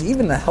diseases,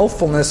 even the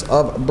healthfulness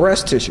of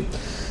breast tissue.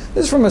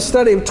 This is from a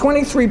study of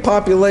 23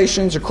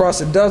 populations across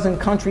a dozen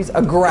countries,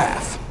 a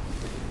graph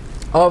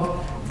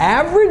of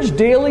average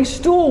daily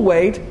stool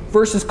weight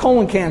versus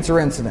colon cancer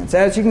incidence.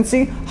 As you can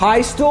see,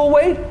 high stool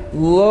weight,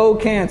 low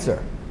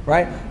cancer,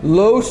 right?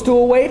 Low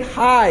stool weight,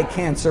 high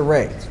cancer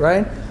rates,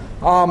 right?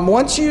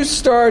 Once you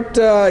start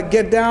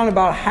get down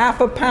about half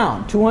a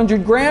pound,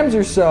 200 grams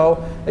or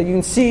so, you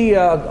can see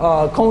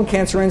colon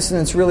cancer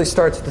incidence really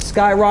starts to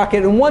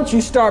skyrocket. And once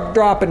you start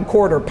dropping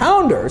quarter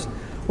pounders,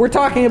 we're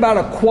talking about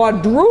a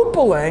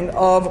quadrupling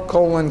of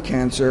colon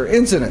cancer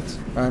incidence,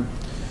 right?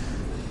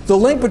 The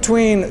link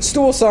between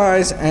stool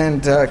size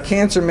and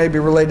cancer may be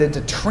related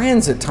to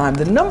transit time,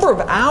 the number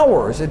of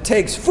hours it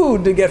takes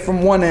food to get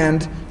from one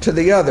end to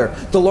the other.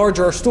 The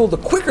larger our stool, the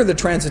quicker the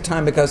transit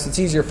time, because it's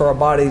easier for our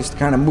bodies to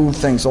kind of move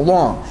things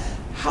along.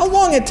 How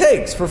long it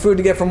takes for food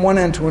to get from one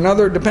end to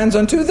another depends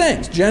on two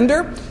things: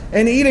 gender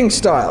and eating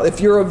style.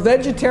 If you're a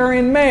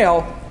vegetarian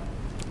male,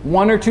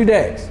 1 or 2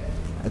 days.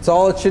 That's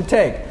all it should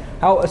take.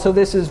 So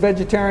this is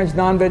vegetarians,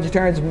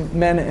 non-vegetarians,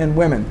 men and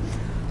women.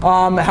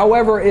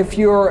 However, if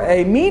you're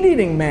a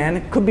meat-eating man,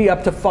 it could be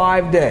up to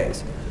 5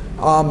 days.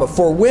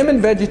 For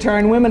women,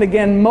 vegetarian women,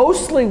 again,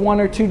 mostly 1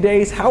 or 2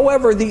 days.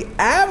 However, the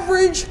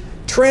average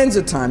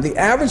transit time, the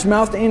average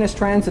mouth-to-anus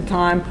transit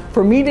time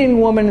for a meat-eating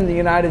woman in the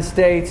United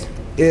States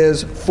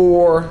is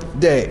 4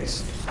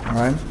 days. All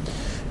right?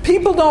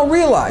 People don't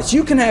realize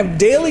you can have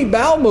daily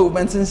bowel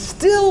movements and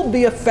still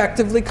be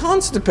effectively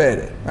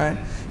constipated. Right?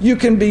 You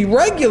can be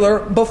regular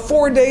but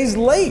 4 days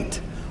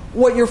late.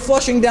 What you're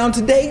flushing down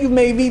today, you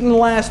may have eaten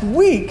last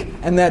week,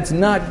 and that's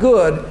not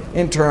good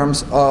in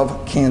terms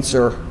of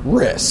cancer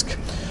risk.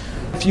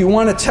 If you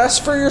want to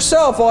test for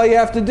yourself, all you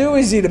have to do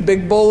is eat a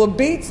big bowl of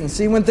beets and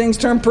see when things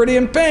turn pretty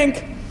and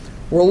pink.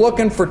 We're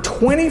looking for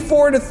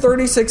 24 to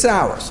 36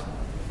 hours.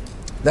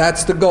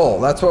 That's the goal.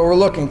 That's what we're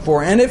looking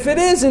for. And if it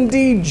is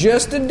indeed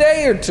just a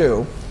day or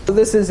two,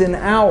 this is in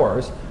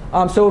hours.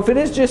 So if it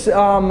is just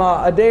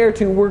a day or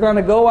two, we're going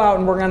to go out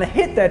and we're going to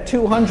hit that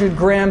 200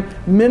 gram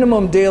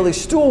minimum daily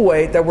stool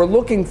weight that we're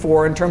looking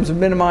for in terms of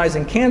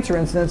minimizing cancer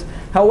incidence.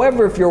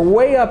 However, if you're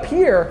way up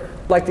here,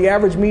 like the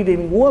average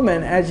meat-eating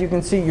woman, as you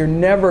can see, you're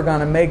never going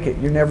to make it.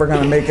 You're never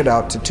going to make it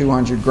out to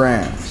 200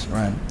 grams,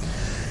 right?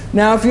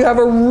 Now, if you have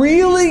a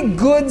really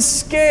good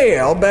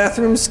scale,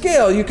 bathroom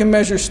scale, you can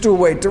measure stool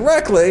weight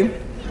directly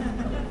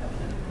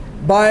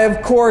by,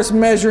 of course,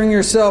 measuring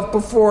yourself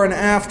before and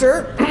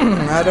after.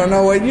 I don't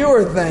know what you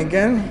were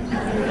thinking.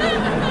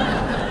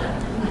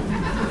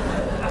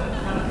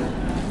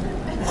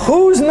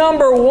 Who's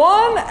number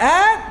one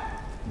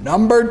at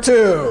number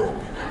 2?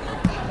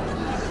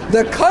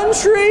 The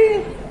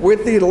country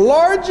with the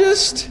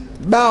largest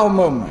bowel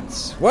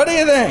movements. What do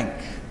you think?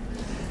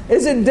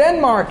 Is it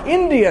Denmark,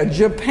 India,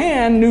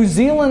 Japan, New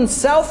Zealand,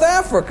 South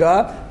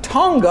Africa,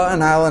 Tonga,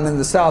 an island in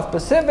the South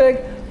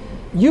Pacific,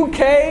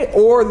 UK,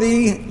 or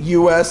the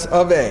US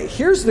of A?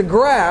 Here's the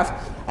graph.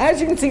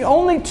 As you can see,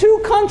 only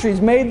 2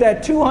 countries made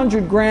that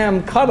 200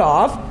 gram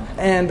cutoff,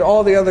 and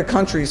all the other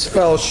countries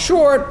fell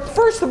short.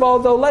 First of all,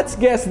 though, let's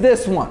guess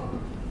this one.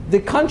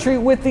 The country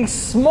with the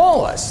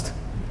smallest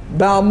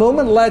bowel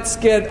movement. Let's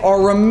get our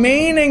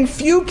remaining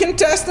few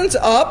contestants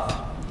up.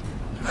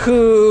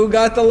 Who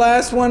got the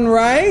last one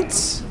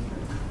right?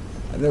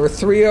 There were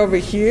 3 over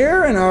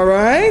here, and all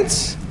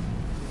right.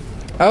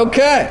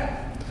 Okay.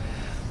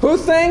 Who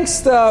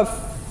thinks it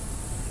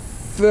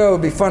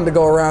would be fun to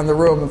go around the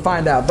room and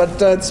find out. But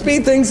to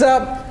speed things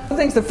up, who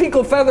thinks the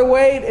fecal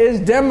featherweight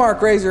is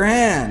Denmark? Raise your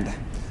hand.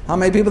 How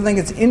many people think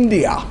it's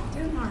India?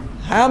 Denmark.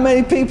 How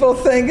many people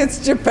think it's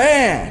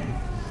Japan?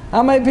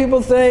 How many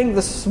people think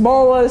the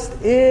smallest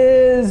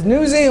is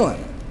New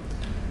Zealand?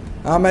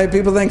 How many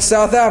people think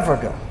South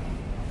Africa?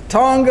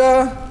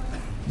 Tonga,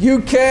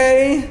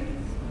 UK,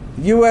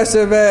 US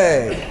of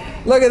A.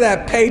 Look at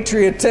that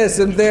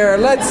patriotism there.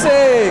 Let's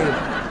see.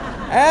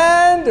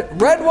 And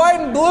red, white,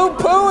 and blue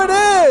poo it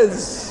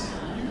is.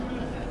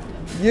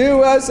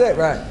 USA,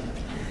 right.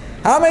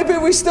 How many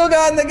people we still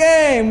got in the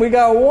game? We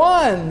got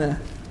 1,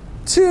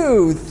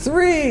 2,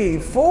 3,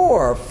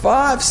 4,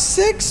 5,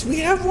 6. We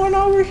have one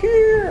over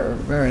here.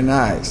 Very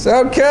nice.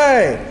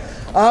 Okay.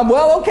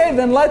 Okay,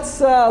 then let's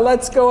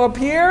go up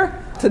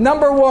here to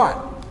number 1.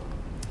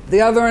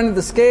 The other end of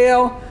the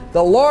scale,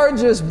 the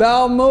largest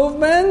bowel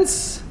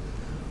movements.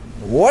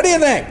 What do you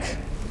think?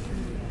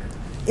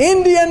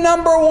 India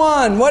number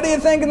 1. What do you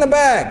think in the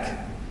back?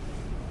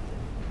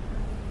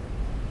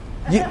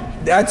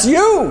 That's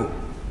you.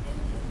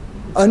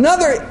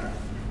 Another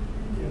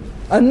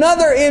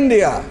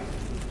India.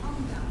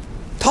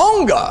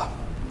 Tonga.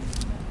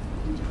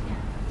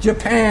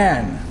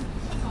 Japan.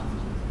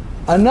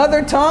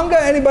 Another Tonga.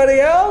 Anybody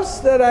else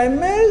that I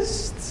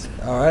missed?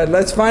 All right,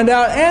 let's find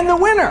out. And the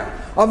winner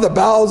of the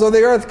Bowels of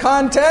the Earth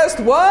contest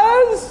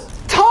was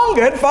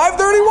Tonga at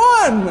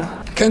 531.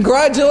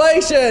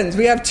 Congratulations.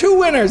 We have 2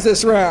 winners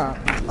this round.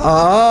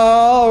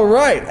 All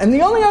right. And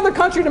the only other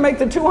country to make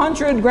the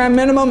 200 gram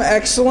minimum,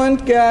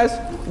 excellent guess,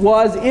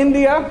 was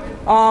India,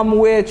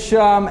 which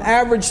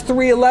averaged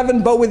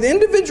 311, but with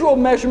individual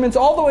measurements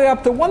all the way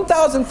up to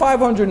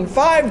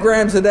 1,505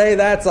 grams a day.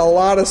 That's a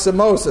lot of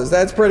samosas.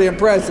 That's pretty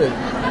impressive.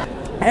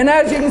 And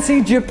as you can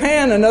see,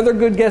 Japan, another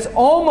good guess,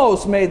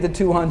 almost made the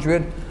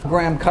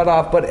 200-gram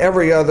cutoff, but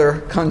every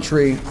other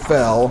country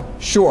fell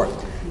short.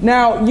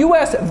 Now,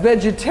 U.S.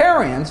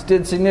 vegetarians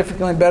did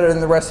significantly better than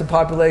the rest of the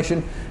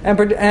population,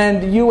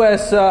 and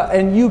U.S.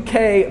 and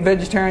U.K.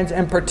 vegetarians,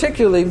 and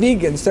particularly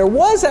vegans. There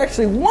was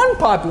actually one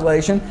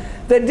population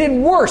that did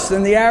worse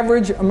than the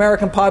average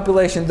American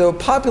population, the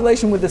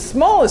population with the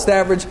smallest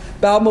average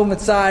bowel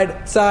movement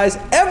size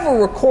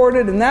ever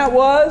recorded, and that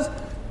was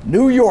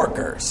New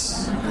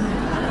Yorkers.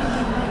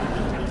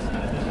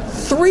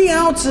 3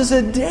 ounces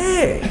a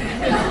day.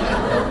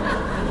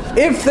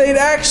 If they'd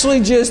actually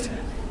just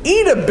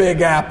eat a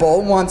big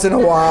apple once in a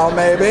while,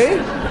 maybe.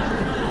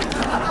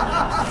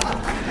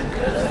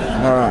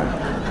 All right.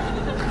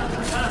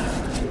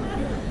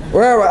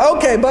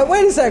 Okay, but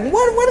wait a second.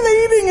 What are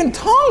they eating in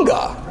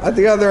Tonga at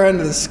the other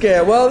end of the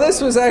scale? Well, this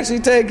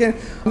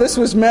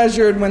was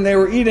measured when they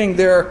were eating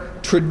their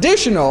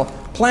traditional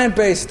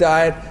plant-based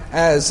diet,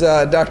 as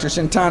Dr.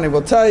 Shintani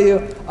will tell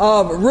you,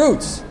 of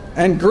roots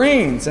and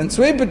greens and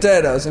sweet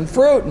potatoes and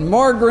fruit and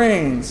more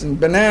greens and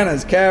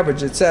bananas,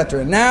 cabbage,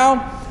 etc.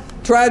 Now,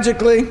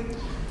 tragically,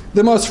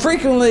 the most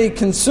frequently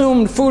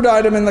consumed food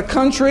item in the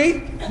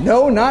country,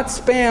 no, not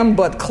Spam,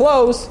 but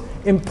close,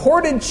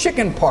 imported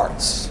chicken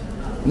parts.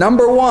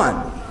 Number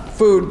 1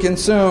 food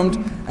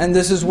consumed, and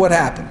this is what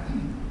happened.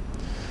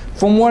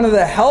 From one of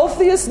the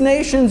healthiest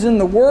nations in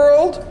the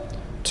world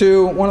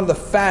to one of the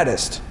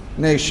fattest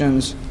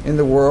nations in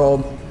the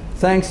world,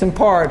 thanks in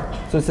part,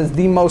 so it says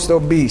the most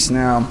obese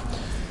now,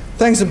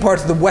 thanks in part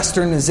to the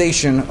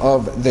westernization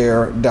of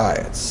their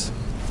diets.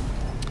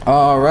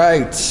 All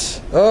right.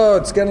 Oh,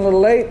 it's getting a little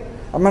late.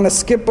 I'm going to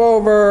skip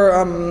over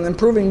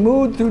improving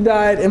mood through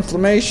diet,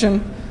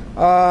 inflammation.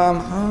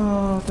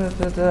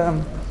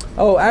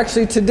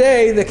 Actually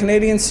today the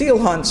Canadian seal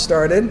hunt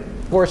started,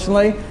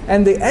 fortunately,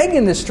 and the egg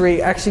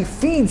industry actually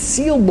feeds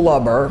seal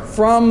blubber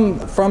from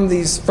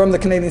the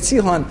Canadian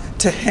seal hunt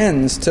to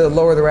hens to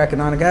lower their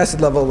arachidonic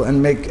acid level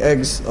and make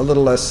eggs a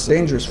little less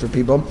dangerous for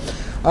people.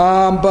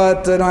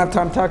 But I don't have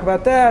time to talk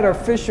about that, or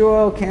fish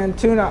oil, canned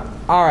tuna.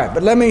 All right,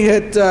 but let me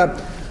hit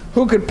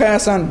who could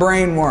pass on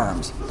brain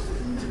worms.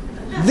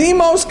 The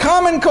most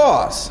common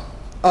cause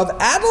of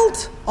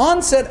adult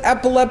onset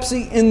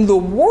epilepsy in the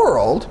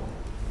world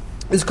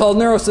is called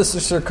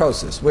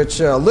neurocysticercosis,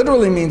 which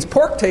literally means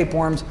pork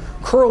tapeworms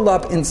curled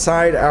up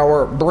inside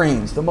our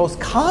brains. The most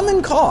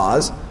common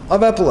cause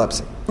of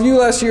epilepsy. A review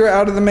last year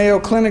out of the Mayo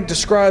Clinic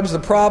describes the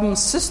problem.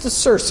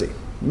 Cysticerci,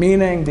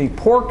 meaning the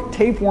pork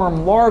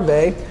tapeworm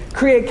larvae,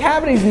 create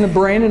cavities in the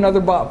brain and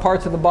other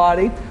parts of the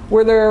body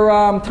where their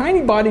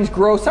tiny bodies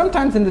grow,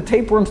 sometimes into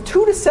tapeworms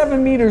 2 to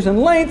 7 meters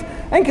in length,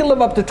 and can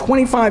live up to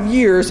 25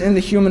 years in the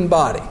human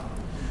body.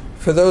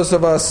 For those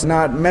of us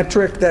not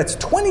metric, that's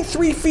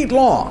 23 feet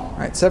long,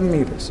 right? 7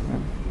 meters.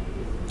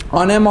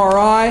 On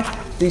MRI,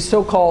 these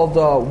so-called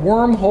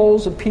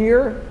wormholes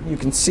appear. You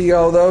can see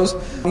all those.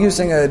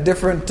 Using a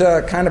different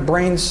kind of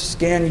brain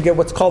scan, you get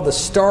what's called the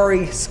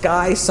starry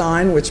sky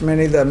sign, which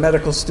many of the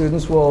medical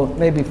students will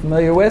maybe be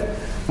familiar with,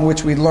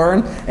 which we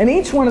learn. And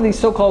each one of these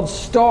so-called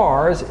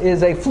stars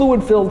is a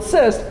fluid-filled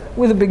cyst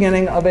with the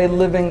beginning of a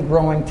living,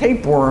 growing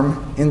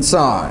tapeworm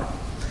inside.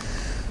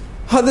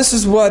 This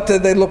is what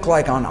they look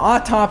like on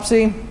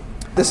autopsy.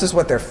 This is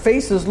what their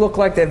faces look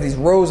like. They have these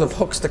rows of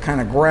hooks to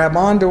kind of grab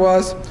onto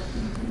us.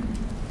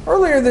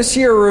 Earlier this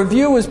year, a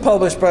review was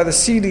published by the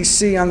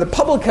CDC on the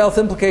public health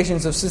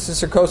implications of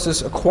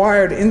cysticercosis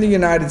acquired in the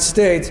United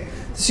States.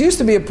 This used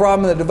to be a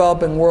problem in the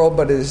developing world,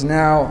 but it is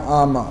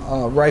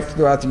now rife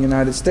throughout the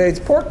United States.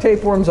 Pork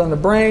tapeworms on the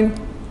brain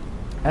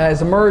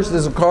has emerged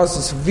as a cause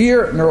of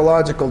severe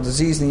neurological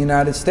disease in the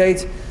United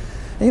States.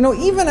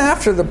 Even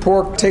after the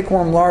pork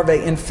tapeworm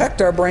larvae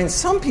infect our brains,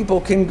 some people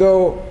can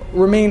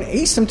remain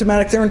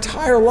asymptomatic their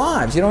entire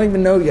lives. You don't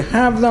even know you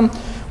have them,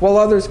 while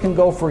others can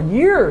go for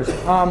years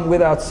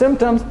without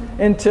symptoms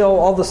until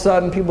all of a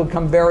sudden people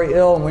become very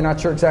ill and we're not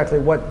sure exactly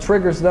what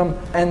triggers them,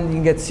 and you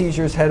can get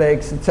seizures,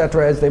 headaches,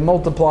 etc. as they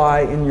multiply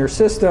in your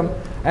system,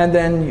 and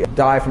then you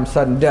die from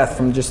sudden death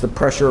from just the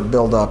pressure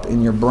buildup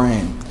in your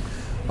brain.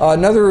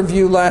 Another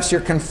review last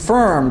year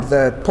confirmed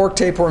that pork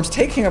tapeworms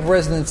taking up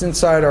residence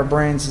inside our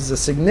brains is a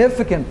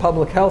significant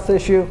public health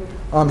issue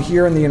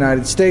here in the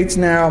United States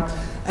now.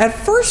 At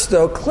first,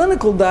 though,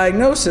 clinical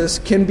diagnosis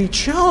can be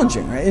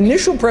challenging. Right?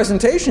 Initial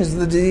presentations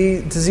of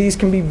the disease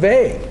can be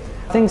vague.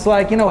 Things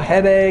like,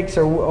 headaches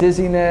or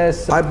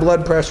dizziness, high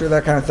blood pressure,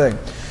 that kind of thing.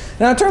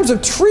 Now, in terms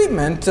of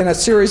treatment, in a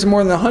series of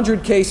more than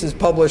 100 cases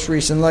published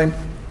recently,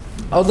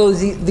 although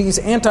these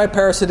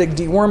antiparasitic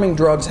deworming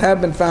drugs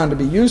have been found to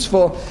be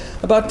useful,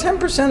 about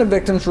 10% of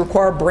victims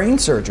require brain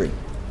surgery,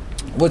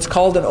 what's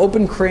called an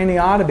open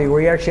craniotomy,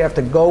 where you actually have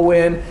to go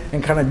in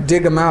and kind of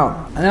dig them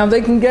out. And now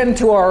they can get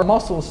into our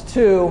muscles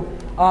too.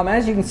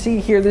 As you can see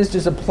here, this is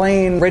just a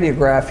plain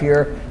radiograph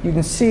here. You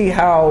can see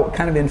how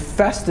kind of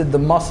infested the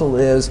muscle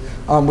is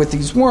with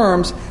these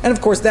worms. And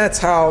of course, that's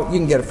how you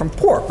can get it from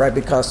pork, right?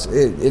 Because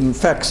it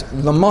infects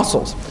the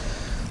muscles.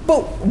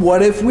 But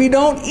what if we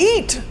don't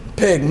eat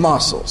pig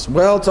muscles?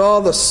 Well, to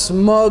all the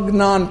smug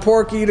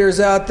non-pork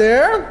eaters out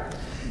there,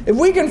 If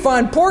we can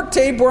find pork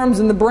tapeworms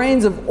in the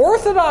brains of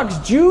Orthodox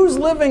Jews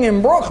living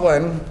in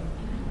Brooklyn,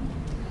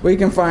 we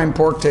can find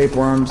pork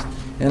tapeworms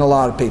in a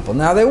lot of people.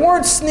 Now, they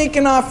weren't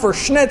sneaking off for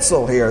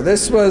schnitzel here.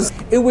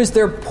 It was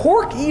their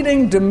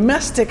pork-eating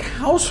domestic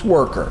house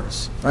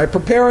workers, right,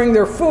 preparing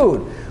their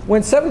food.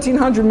 When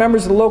 1,700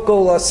 members of the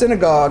local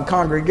synagogue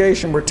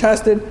congregation were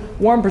tested,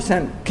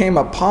 1% came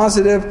up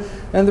positive,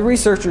 and the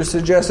researchers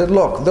suggested,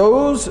 look,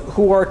 those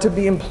who are to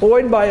be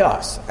employed by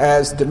us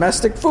as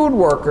domestic food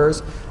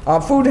workers,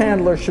 food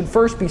handlers should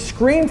first be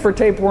screened for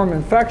tapeworm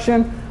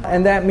infection,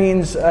 and that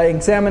means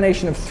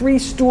examination of 3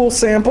 stool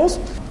samples.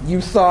 You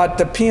thought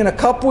the pee in a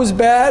cup was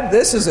bad?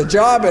 This is a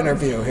job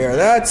interview here.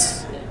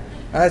 That's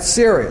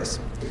serious.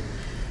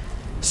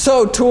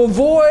 So to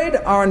avoid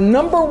our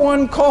number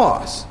one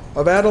cause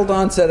of adult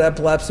onset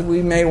epilepsy,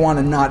 we may want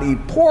to not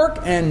eat pork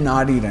and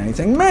not eat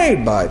anything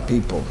made by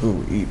people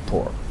who eat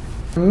pork.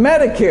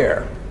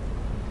 Medicare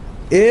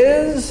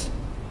is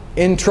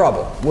in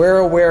trouble.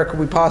 Where could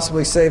we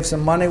possibly save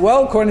some money?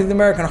 Well, according to the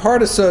American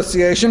Heart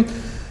Association,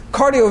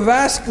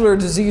 cardiovascular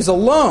disease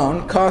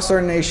alone costs our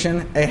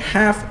nation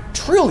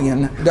 $500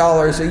 billion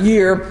a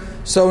year,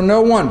 so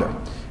no wonder.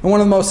 And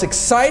one of the most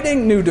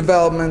exciting new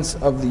developments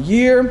of the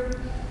year,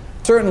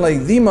 certainly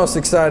the most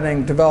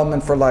exciting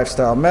development for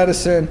lifestyle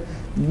medicine,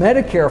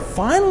 Medicare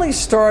finally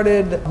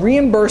started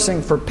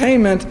reimbursing for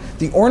payment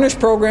the Ornish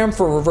program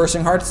for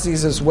reversing heart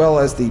disease as well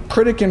as the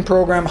Pritikin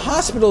program.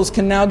 Hospitals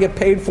can now get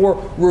paid for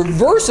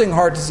reversing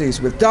heart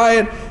disease with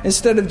diet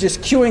instead of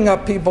just queuing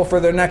up people for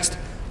their next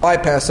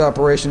bypass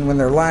operation when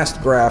their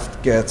last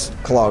graft gets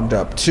clogged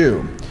up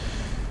too.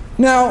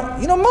 Now,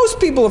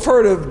 most people have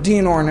heard of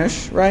Dean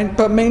Ornish, right,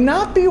 but may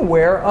not be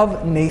aware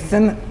of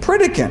Nathan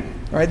Pritikin,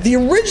 right, the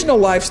original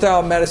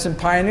lifestyle medicine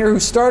pioneer who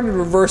started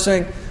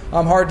reversing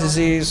heart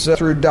disease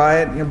through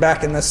diet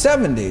back in the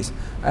 70s,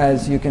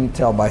 as you can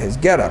tell by his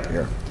getup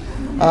here.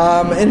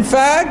 In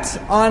fact,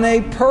 on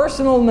a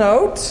personal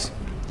note,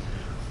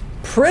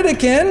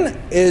 Pritikin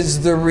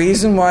is the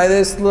reason why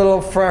this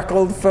little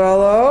freckled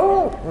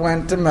fellow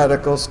went to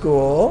medical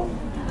school.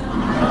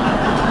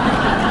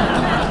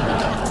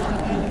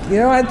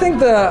 I think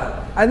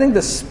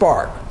the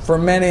spark for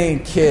many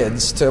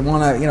kids to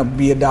want to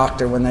be a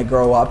doctor when they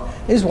grow up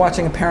is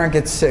watching a parent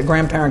get sick,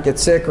 grandparent get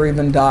sick or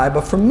even die.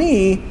 But for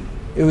me,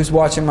 it was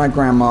watching my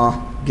grandma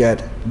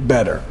get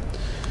better.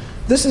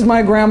 This is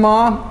my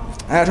grandma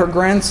at her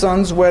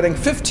grandson's wedding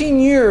 15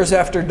 years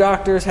after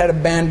doctors had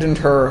abandoned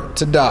her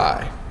to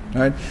die.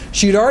 Right?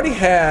 She'd already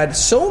had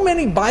so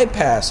many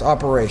bypass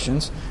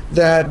operations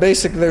that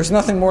basically there's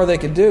nothing more they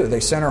could do. They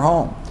sent her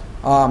home.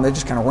 They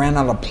just kind of ran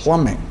out of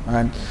plumbing.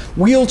 Right?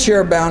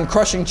 Wheelchair-bound,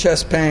 crushing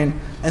chest pain.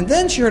 And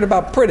then she heard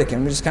about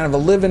Pritikin, which is kind of a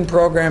live-in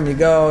program. You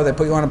go, they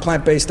put you on a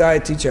plant-based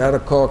diet, teach you how to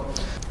cook.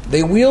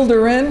 They wheeled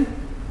her in,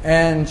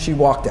 and she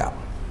walked out.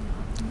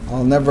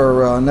 I'll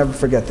never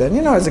forget that.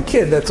 As a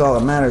kid, that's all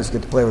that matters,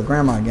 get to play with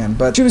grandma again.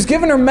 But she was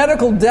given her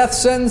medical death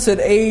sentence at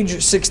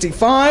age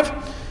 65,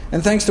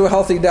 and thanks to a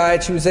healthy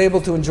diet, she was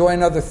able to enjoy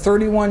another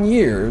 31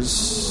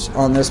 years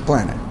on this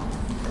planet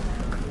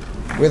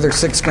with her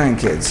 6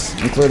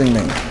 grandkids, including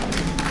me.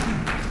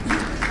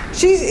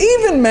 She's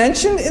even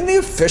mentioned in the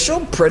official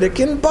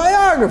Pritikin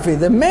biography,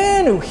 the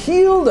man who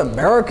healed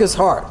America's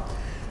heart.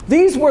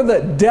 These were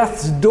the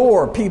death's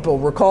door people,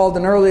 recalled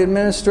an early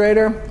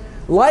administrator,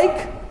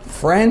 like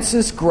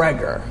Francis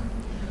Greger,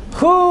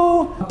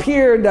 who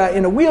appeared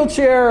in a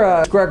wheelchair.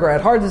 Greger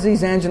had heart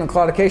disease, angina, and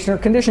claudication. Her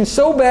condition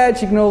so bad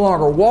she could no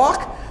longer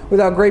walk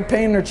without great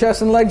pain in her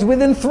chest and legs.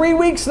 Within 3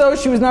 weeks, though,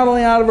 she was not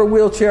only out of her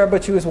wheelchair,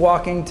 but she was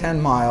walking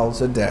 10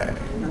 miles a day.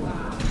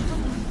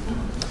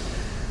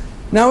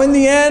 Now, in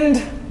the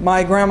end,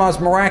 my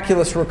grandma's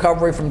miraculous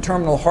recovery from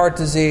terminal heart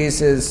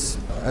disease is,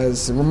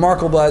 as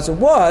remarkable as it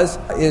was,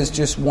 is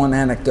just one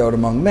anecdote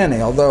among many.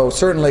 Although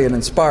certainly it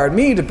inspired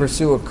me to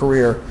pursue a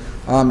career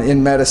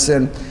in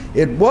medicine.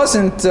 It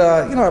wasn't,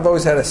 I've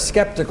always had a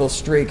skeptical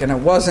streak, and it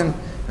wasn't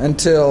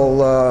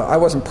until I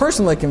wasn't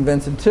personally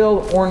convinced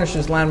until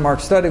Ornish's landmark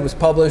study was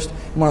published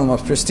in one of the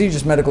most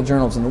prestigious medical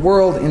journals in the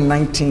world in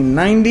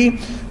 1990,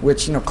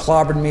 which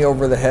clobbered me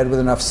over the head with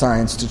enough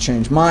science to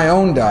change my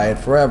own diet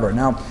forever.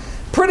 Now,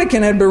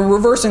 Pritikin had been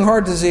reversing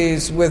heart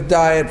disease with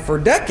diet for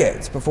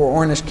decades before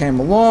Ornish came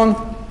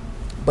along,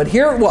 but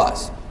here it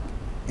was,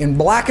 in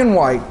black and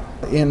white,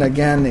 in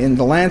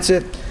The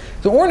Lancet.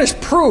 So Ornish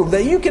proved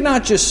that you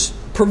cannot just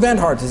prevent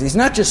heart disease,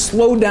 not just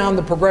slow down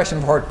the progression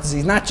of heart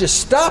disease, not just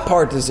stop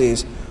heart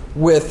disease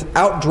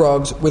without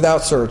drugs,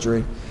 without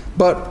surgery,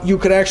 but you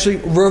could actually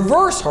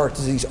reverse heart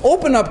disease,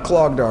 open up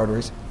clogged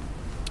arteries.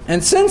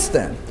 And since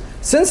then,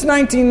 since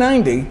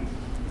 1990,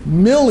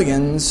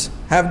 millions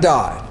have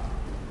died.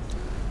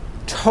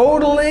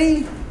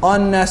 Totally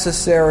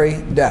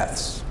unnecessary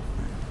deaths.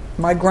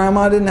 My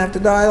grandma didn't have to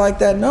die like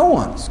that. No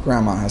one's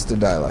grandma has to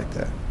die like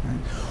that. Right?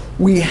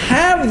 We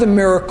have the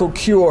miracle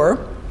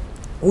cure.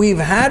 We've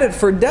had it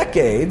for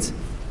decades,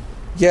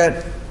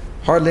 yet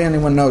hardly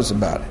anyone knows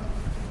about it.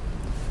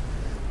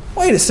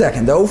 Wait a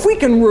second, though. If we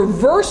can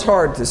reverse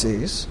heart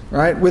disease,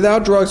 right,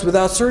 without drugs,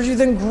 without surgery,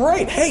 then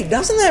great. Hey,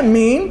 doesn't that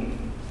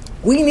mean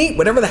We can eat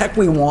whatever the heck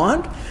we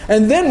want,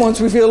 and then once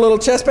we feel a little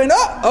chest pain,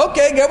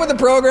 okay, get with the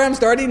program,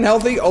 start eating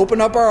healthy,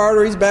 open up our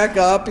arteries back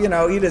up,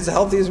 eat as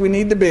healthy as we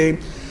need to be.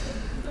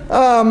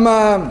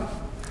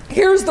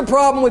 Here's the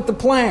problem with the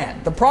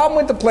plan. The problem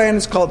with the plan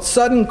is called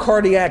sudden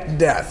cardiac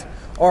death.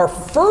 Our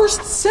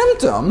first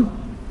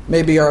symptom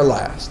may be our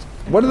last.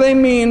 What do they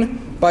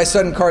mean by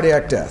sudden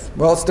cardiac death?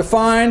 Well, it's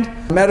defined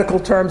in medical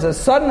terms as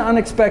sudden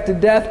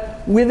unexpected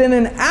death within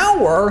an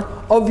hour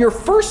of your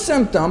first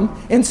symptom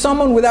in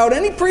someone without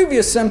any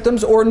previous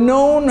symptoms or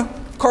known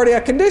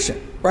cardiac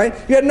condition, right?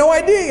 You had no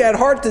idea you had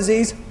heart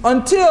disease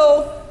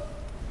until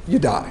you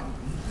die.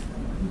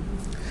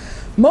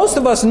 Most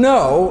of us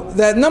know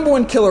that number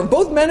one killer of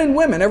both men and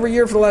women every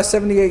year for the last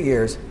 78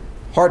 years,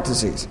 heart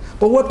disease.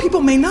 But what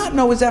people may not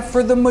know is that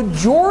for the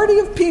majority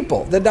of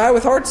people that die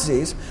with heart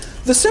disease,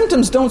 the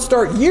symptoms don't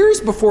start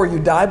years before you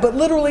die, but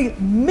literally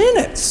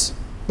minutes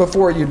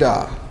before you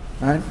die,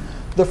 right?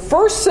 The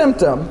first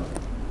symptom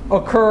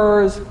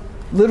occurs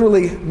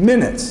literally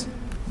minutes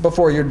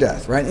before your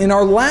death, right? In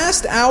our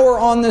last hour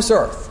on this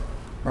earth,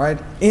 right,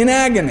 in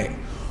agony,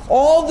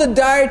 all the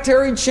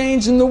dietary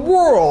change in the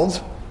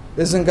world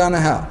isn't going to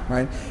help,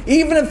 right?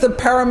 Even if the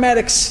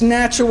paramedics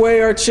snatch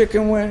away our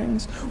chicken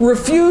wings,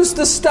 refuse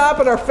to stop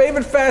at our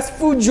favorite fast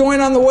food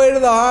joint on the way to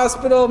the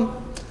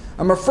hospital,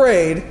 I'm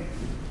afraid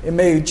it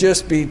may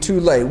just be too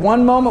late.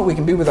 One moment we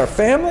can be with our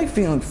family,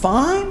 feeling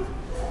fine,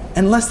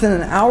 and less than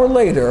an hour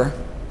later,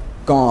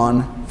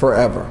 gone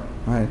forever,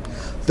 right?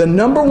 The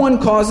number one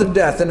cause of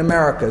death in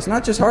America is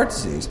not just heart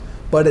disease,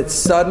 but it's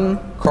sudden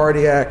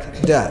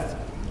cardiac death.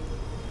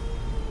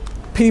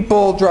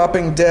 People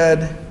dropping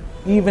dead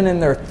even in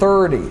their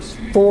 30s,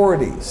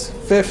 40s,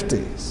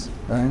 50s,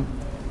 right?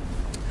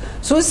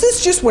 So is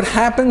this just what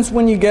happens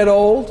when you get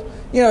old?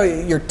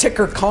 Your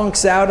ticker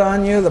conks out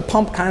on you, the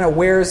pump kind of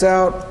wears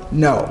out?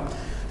 No.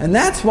 And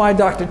that's why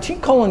Dr. T.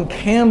 Colin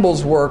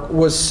Campbell's work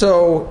was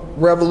so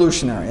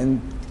revolutionary, and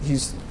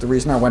he's the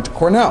reason I went to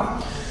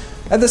Cornell.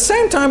 At the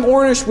same time,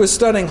 Ornish was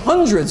studying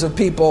hundreds of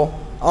people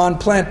on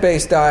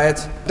plant-based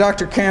diets.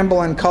 Dr.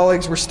 Campbell and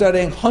colleagues were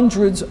studying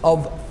hundreds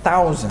of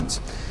thousands.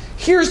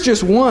 Here's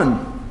just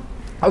one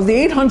of the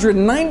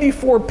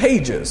 894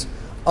 pages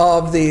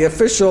of the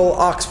official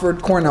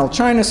Oxford Cornell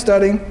China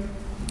study.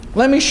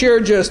 Let me share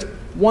just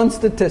one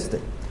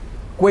statistic.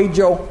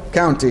 Guizhou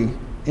County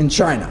in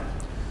China,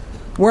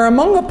 where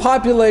among a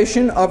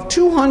population of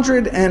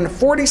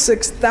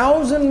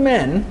 246,000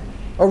 men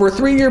over a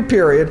 3-year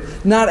period,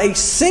 not a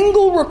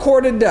single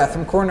recorded death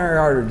from coronary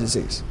artery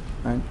disease.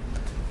 Right?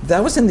 If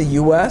that was in the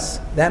U.S.,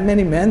 that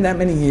many men, that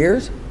many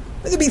years,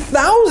 there could be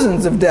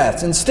thousands of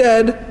deaths.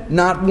 Instead,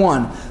 not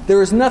one.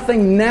 There is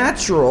nothing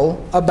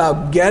natural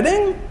about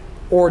getting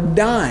or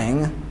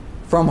dying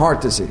from heart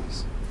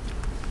disease.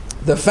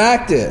 The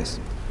fact is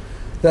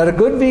that a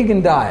good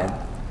vegan diet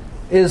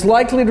is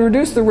likely to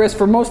reduce the risk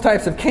for most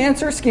types of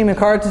cancer, ischemic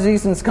heart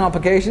disease and its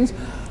complications,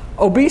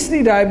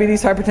 obesity,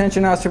 diabetes,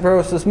 hypertension,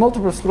 osteoporosis,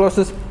 multiple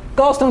sclerosis,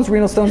 gallstones,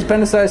 renal stones,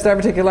 appendicitis,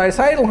 diverticulitis,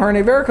 hiatal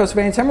hernia, varicose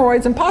veins,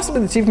 hemorrhoids, and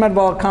possibly the chief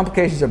metabolic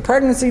complications of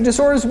pregnancy,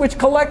 disorders which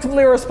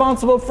collectively are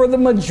responsible for the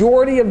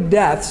majority of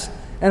deaths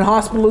and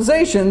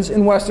hospitalizations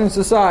in Western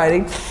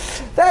society.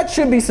 That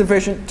should be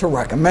sufficient to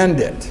recommend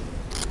it.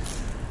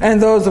 And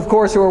those, of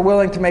course, who are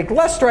willing to make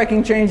less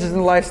striking changes in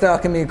the lifestyle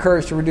can be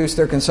encouraged to reduce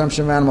their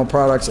consumption of animal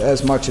products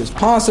as much as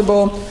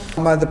possible.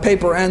 The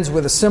paper ends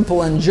with a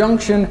simple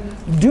injunction.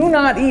 Do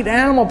not eat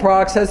animal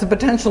products has the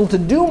potential to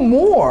do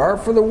more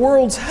for the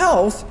world's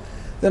health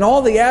than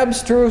all the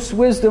abstruse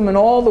wisdom in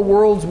all the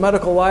world's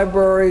medical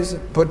libraries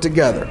put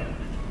together.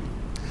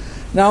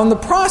 Now, in the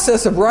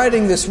process of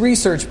writing this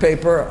research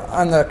paper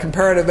on the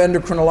comparative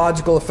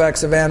endocrinological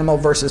effects of animal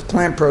versus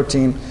plant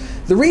protein,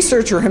 the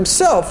researcher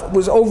himself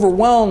was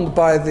overwhelmed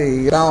by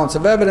the balance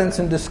of evidence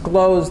and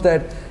disclosed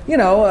that,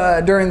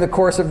 during the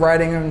course of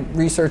writing and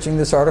researching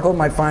this article,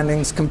 my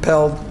findings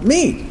compelled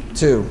me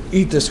to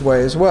eat this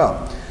way as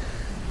well.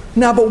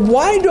 Now, but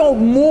why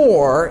don't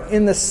more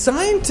in the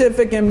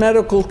scientific and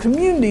medical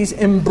communities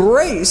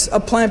embrace a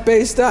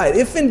plant-based diet,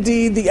 if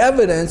indeed the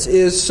evidence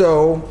is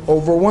so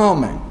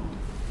overwhelming?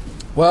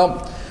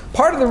 Well,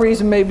 part of the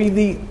reason may be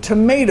the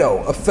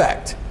tomato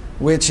effect,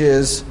 which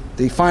is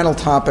the final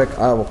topic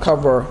I will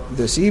cover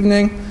this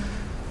evening.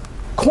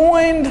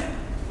 Coined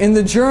in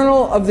the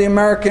Journal of the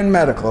American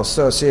Medical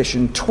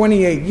Association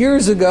 28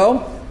 years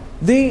ago,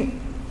 the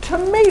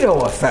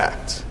tomato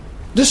effect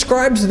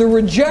describes the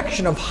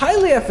rejection of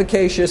highly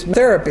efficacious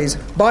therapies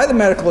by the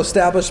medical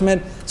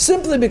establishment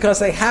simply because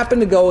they happen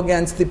to go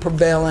against the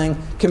prevailing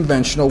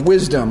conventional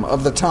wisdom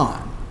of the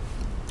time.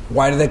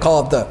 Why do they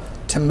call it the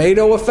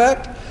tomato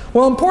effect?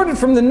 Well, imported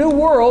from the New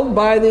World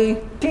by the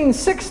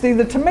 1860s,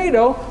 the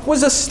tomato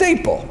was a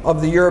staple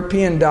of the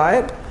European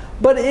diet,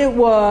 but it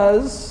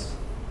was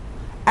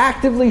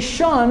actively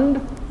shunned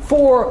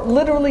for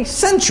literally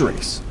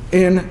centuries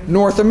in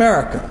North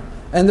America.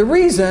 And the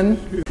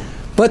reason,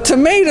 but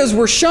tomatoes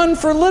were shunned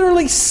for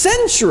literally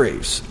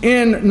centuries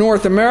in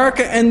North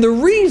America, and the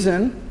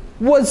reason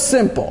was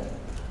simple.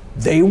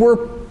 They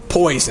were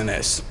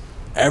poisonous.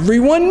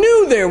 Everyone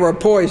knew they were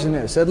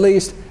poisonous, at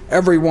least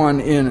everyone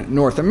in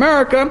North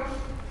America.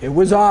 It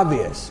was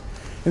obvious.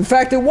 In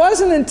fact, it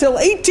wasn't until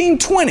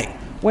 1820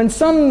 when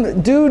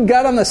some dude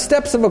got on the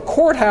steps of a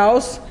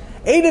courthouse,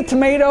 ate a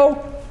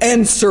tomato,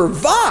 and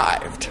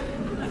survived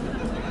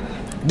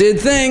did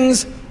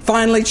things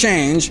finally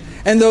change,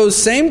 and those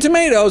same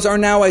tomatoes are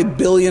now a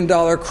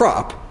billion-dollar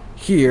crop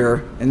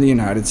here in the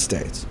United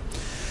States.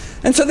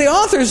 And so the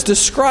authors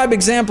describe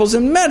examples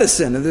in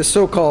medicine of this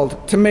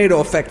so-called tomato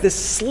effect, this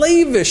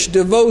slavish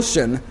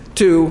devotion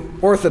to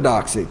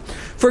orthodoxy.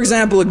 For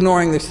example,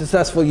 ignoring the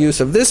successful use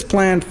of this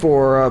plant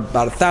for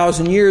about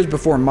 1,000 years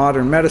before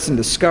modern medicine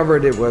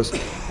discovered it was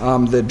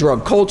the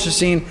drug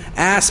colchicine.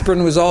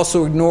 Aspirin was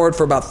also ignored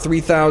for about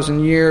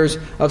 3,000 years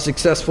of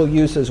successful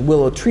use as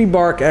willow tree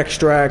bark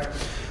extract.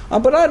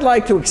 But I'd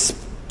like to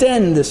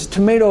extend this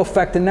tomato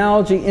effect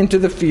analogy into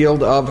the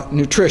field of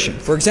nutrition.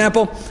 For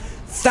example,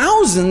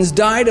 thousands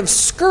died of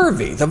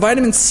scurvy, the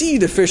vitamin C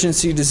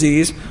deficiency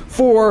disease,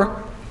 for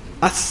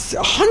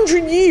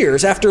 100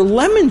 years after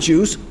lemon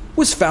juice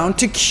was found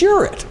to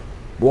cure it.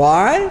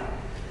 Why?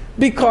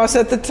 Because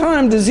at the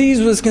time, disease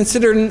was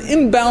considered an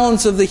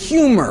imbalance of the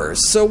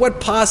humors. So what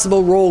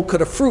possible role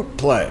could a fruit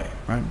play?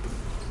 Right?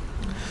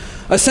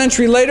 A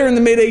century later, in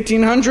the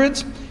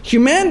mid-1800s,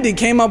 humanity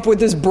came up with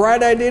this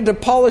bright idea to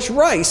polish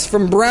rice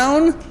from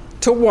brown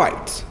to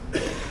white,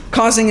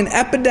 causing an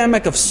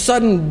epidemic of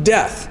sudden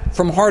death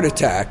from heart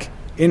attack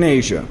in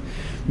Asia.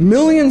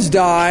 Millions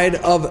died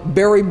of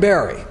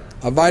beriberi,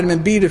 a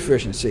vitamin B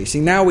deficiency.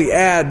 See, now we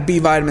add B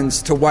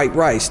vitamins to white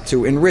rice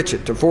to enrich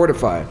it, to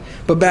fortify it.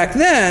 But back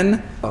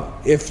then,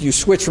 if you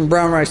switch from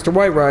brown rice to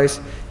white rice,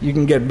 you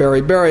can get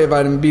beriberi, a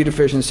vitamin B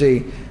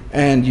deficiency,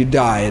 and you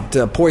die.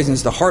 It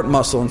poisons the heart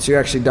muscle, and so you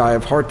actually die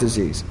of heart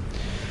disease.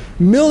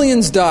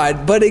 Millions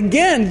died, but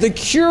again, the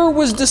cure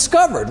was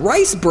discovered.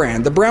 Rice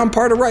bran, the brown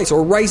part of rice,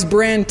 or rice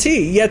bran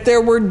tea, yet there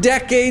were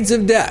decades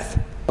of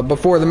death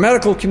before the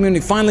medical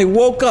community finally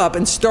woke up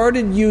and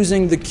started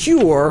using the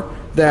cure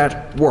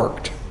that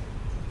worked.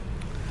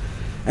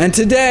 And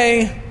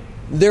today,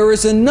 there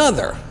is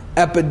another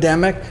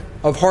epidemic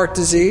of heart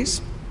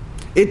disease.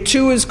 It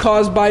too is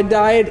caused by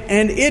diet,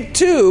 and it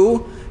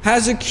too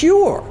has a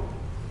cure.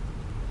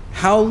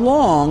 How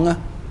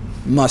long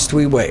must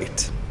we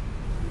wait?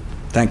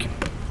 Thank you.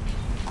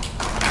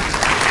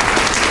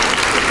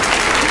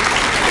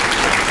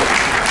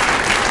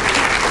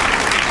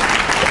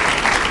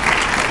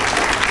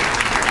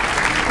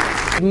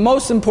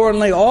 Most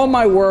importantly, all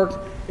my work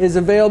is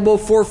available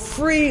for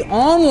free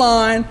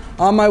online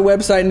on my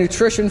website,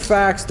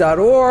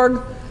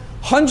 nutritionfacts.org.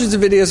 Hundreds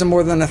of videos on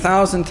more than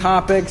 1,000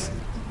 topics.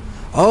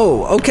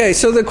 Oh, okay.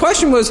 So the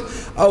question was,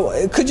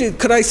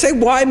 could I say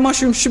why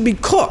mushrooms should be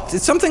cooked?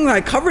 It's something that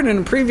I covered in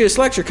a previous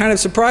lecture, kind of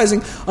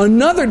surprising.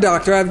 Another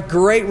doctor I have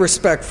great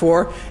respect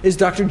for is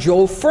Dr.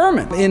 Joel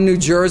Furman in New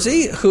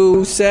Jersey,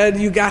 who said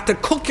you got to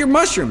cook your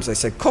mushrooms. I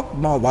said, cook?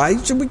 Well, why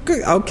should we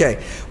cook?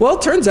 Okay. Well,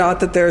 it turns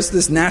out that there's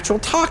this natural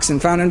toxin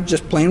found in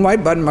just plain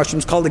white button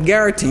mushrooms called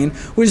agarotine,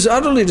 which is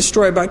utterly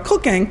destroyed by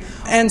cooking.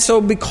 And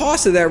so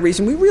because of that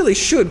reason, we really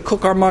should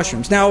cook our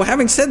mushrooms. Now,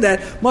 having said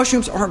that,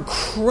 mushrooms are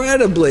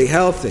incredibly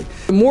healthy.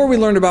 The more we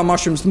learn about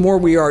mushrooms, the more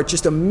we are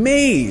just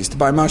amazed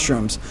by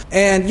mushrooms.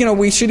 And,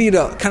 we should eat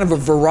a kind of a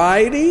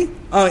variety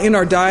in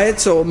our diet,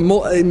 so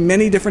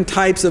many different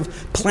types of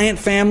plant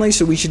families.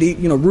 So we should eat,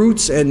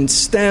 roots and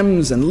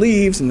stems and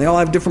leaves, and they all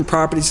have different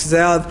properties because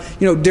they all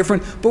have,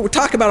 different. But we're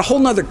talking about a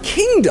whole other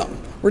kingdom.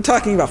 We're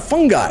talking about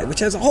fungi, which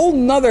has a whole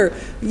nother,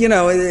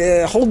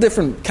 a whole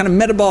different kind of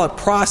metabolic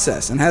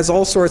process and has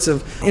all sorts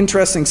of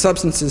interesting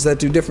substances that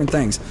do different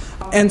things.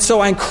 And so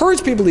I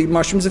encourage people to eat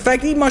mushrooms. In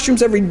fact, eat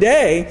mushrooms every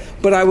day,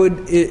 but I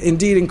would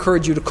indeed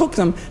encourage you to cook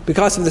them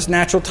because of this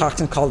natural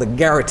toxin called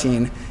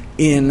agarotine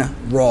in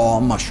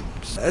raw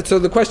mushrooms. So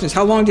the question is,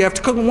 how long do you have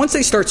to cook them? Once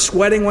they start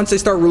sweating, once they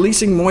start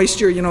releasing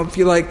moisture, if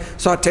you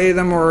saute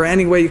them or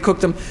any way you cook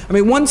them,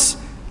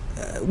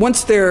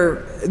 once they're,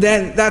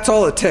 then that's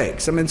all it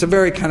takes. It's a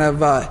very kind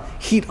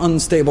of heat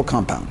unstable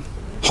compound.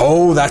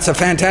 Oh, that's a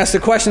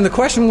fantastic question. The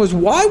question was,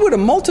 why would a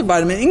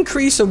multivitamin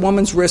increase a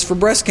woman's risk for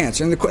breast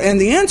cancer? And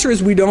the answer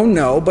is we don't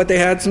know, but they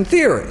had some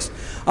theories.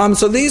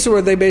 So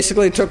they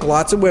basically took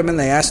lots of women.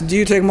 They asked, do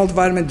you take a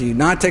multivitamin? Do you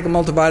not take a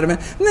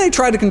multivitamin? And they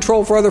tried to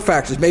control for other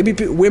factors. Maybe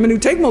women who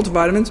take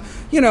multivitamins,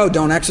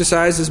 don't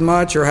exercise as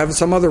much or have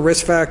some other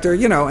risk factor,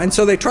 And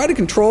so they try to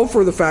control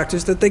for the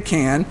factors that they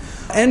can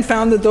and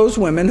found that those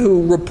women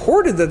who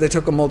reported that they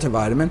took a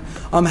multivitamin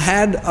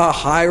had a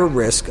higher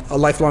risk, a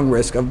lifelong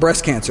risk of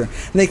breast cancer.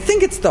 And they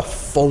think it's the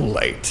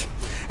folate.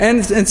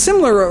 And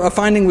similar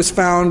finding was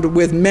found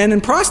with men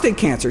in prostate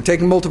cancer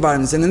taking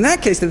multivitamins. And in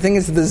that case, the thing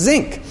is the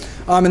zinc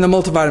in the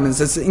multivitamins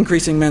that's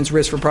increasing men's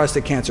risk for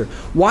prostate cancer.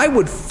 Why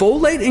would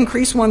folate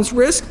increase one's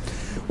risk?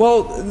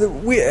 Well,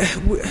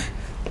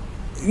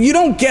 you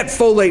don't get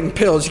folate in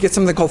pills. You get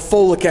something called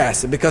folic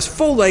acid because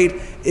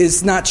folate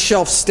is not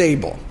shelf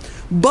stable.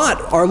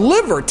 But our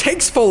liver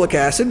takes folic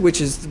acid,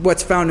 which is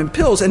what's found in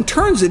pills, and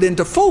turns it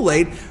into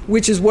folate,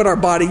 which is what our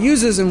body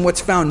uses and what's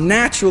found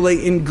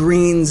naturally in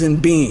greens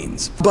and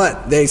beans.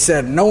 But they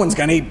said no one's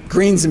going to eat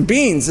greens and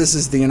beans. This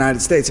is the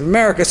United States of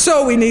America.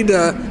 So we need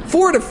to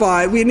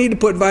fortify, we need to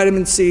put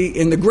vitamin C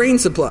in the grain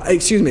supply,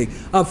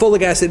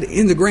 folic acid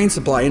in the grain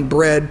supply, in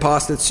bread,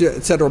 pasta,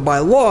 etc., by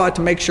law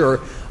to make sure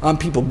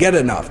people get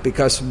enough,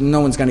 because no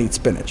one's going to eat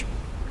spinach.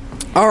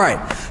 All right,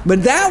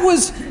 but that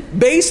was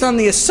based on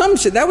the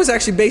assumption, that was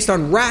actually based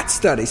on rat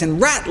studies, and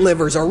rat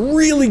livers are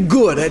really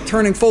good at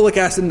turning folic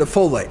acid into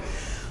folate.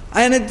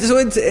 And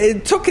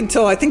it took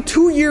until, I think,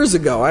 2 years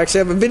ago, I actually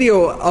have a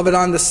video of it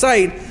on the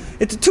site,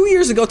 it took 2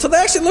 years ago till they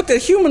actually looked at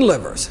human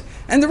livers.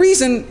 And the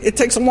reason it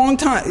takes a long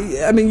time,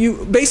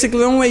 basically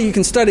the only way you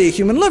can study a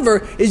human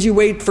liver is you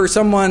wait for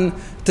someone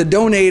to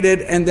donate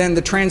it, and then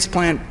the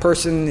transplant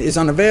person is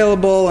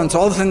unavailable, and so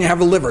all of a sudden you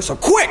have a liver. So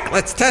quick,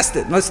 let's test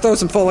it. Let's throw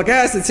some folic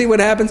acid, see what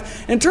happens.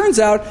 And it turns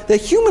out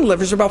that human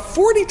livers are about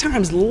 40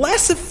 times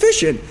less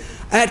efficient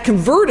at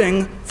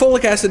converting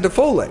folic acid to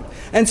folate.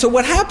 And so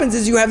what happens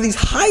is you have these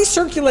high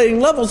circulating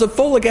levels of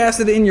folic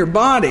acid in your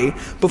body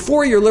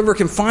before your liver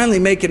can finally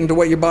make it into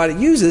what your body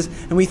uses,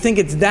 and we think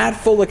it's that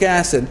folic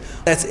acid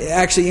that's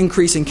actually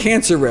increasing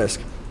cancer risk.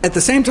 At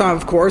the same time,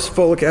 of course,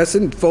 folic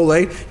acid,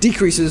 folate,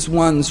 decreases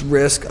one's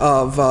risk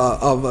of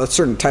a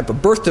certain type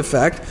of birth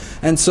defect.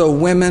 And so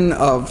women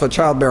of a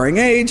childbearing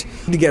age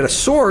need to get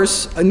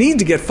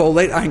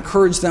folate. I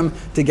encourage them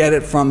to get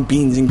it from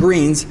beans and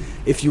greens.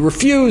 If you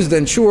refuse,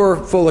 then sure,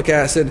 folic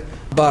acid,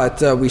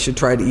 but we should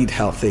try to eat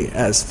healthy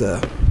as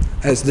the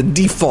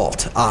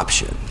default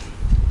option.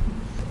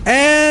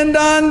 And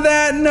on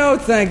that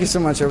note, thank you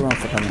so much, everyone,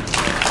 for coming.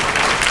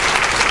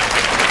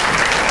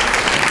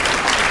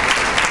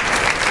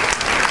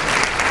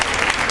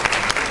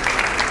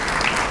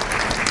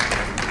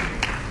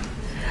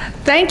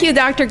 Thank you,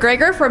 Dr.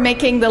 Greger, for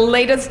making the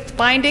latest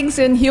findings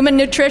in human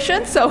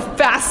nutrition so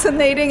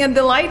fascinating and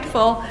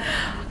delightful,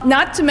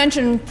 not to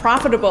mention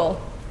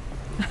profitable.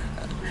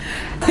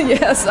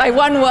 Yes, I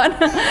won one.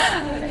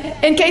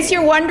 In case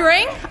you're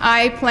wondering,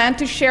 I plan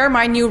to share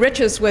my new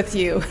riches with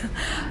you.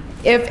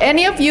 If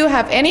any of you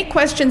have any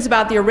questions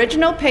about the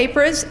original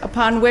papers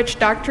upon which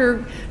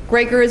Dr.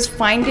 Greger's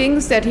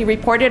findings that he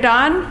reported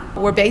on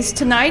were based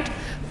tonight,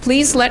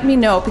 please let me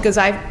know, because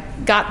I've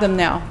got them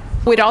now.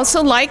 We'd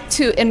also like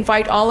to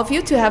invite all of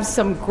you to have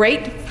some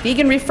great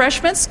vegan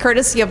refreshments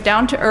courtesy of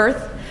Down to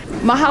Earth.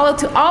 Mahalo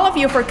to all of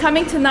you for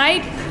coming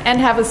tonight, and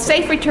have a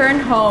safe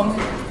return home.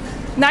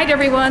 Night,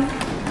 everyone.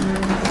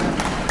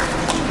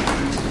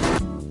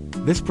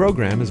 This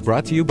program is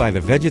brought to you by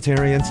the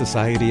Vegetarian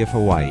Society of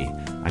Hawaii,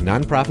 a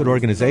nonprofit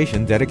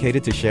organization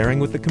dedicated to sharing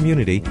with the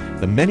community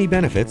the many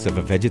benefits of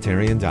a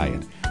vegetarian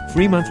diet.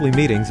 Free monthly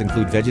meetings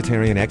include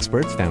vegetarian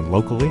experts found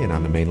locally and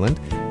on the mainland,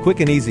 quick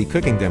and easy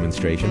cooking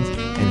demonstrations,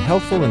 and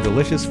healthful and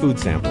delicious food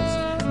samples.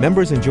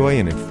 Members enjoy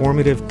an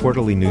informative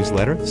quarterly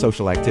newsletter,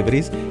 social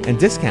activities, and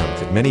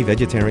discounts at many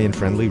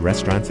vegetarian-friendly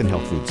restaurants and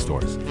health food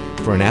stores.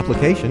 For an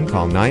application,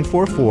 call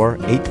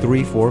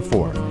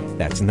 944-8344.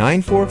 That's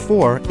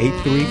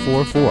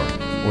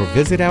 944-8344. Or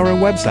visit our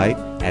website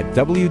at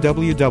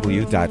www.vsh.org.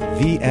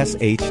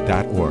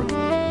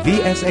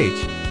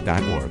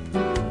 vsh.org.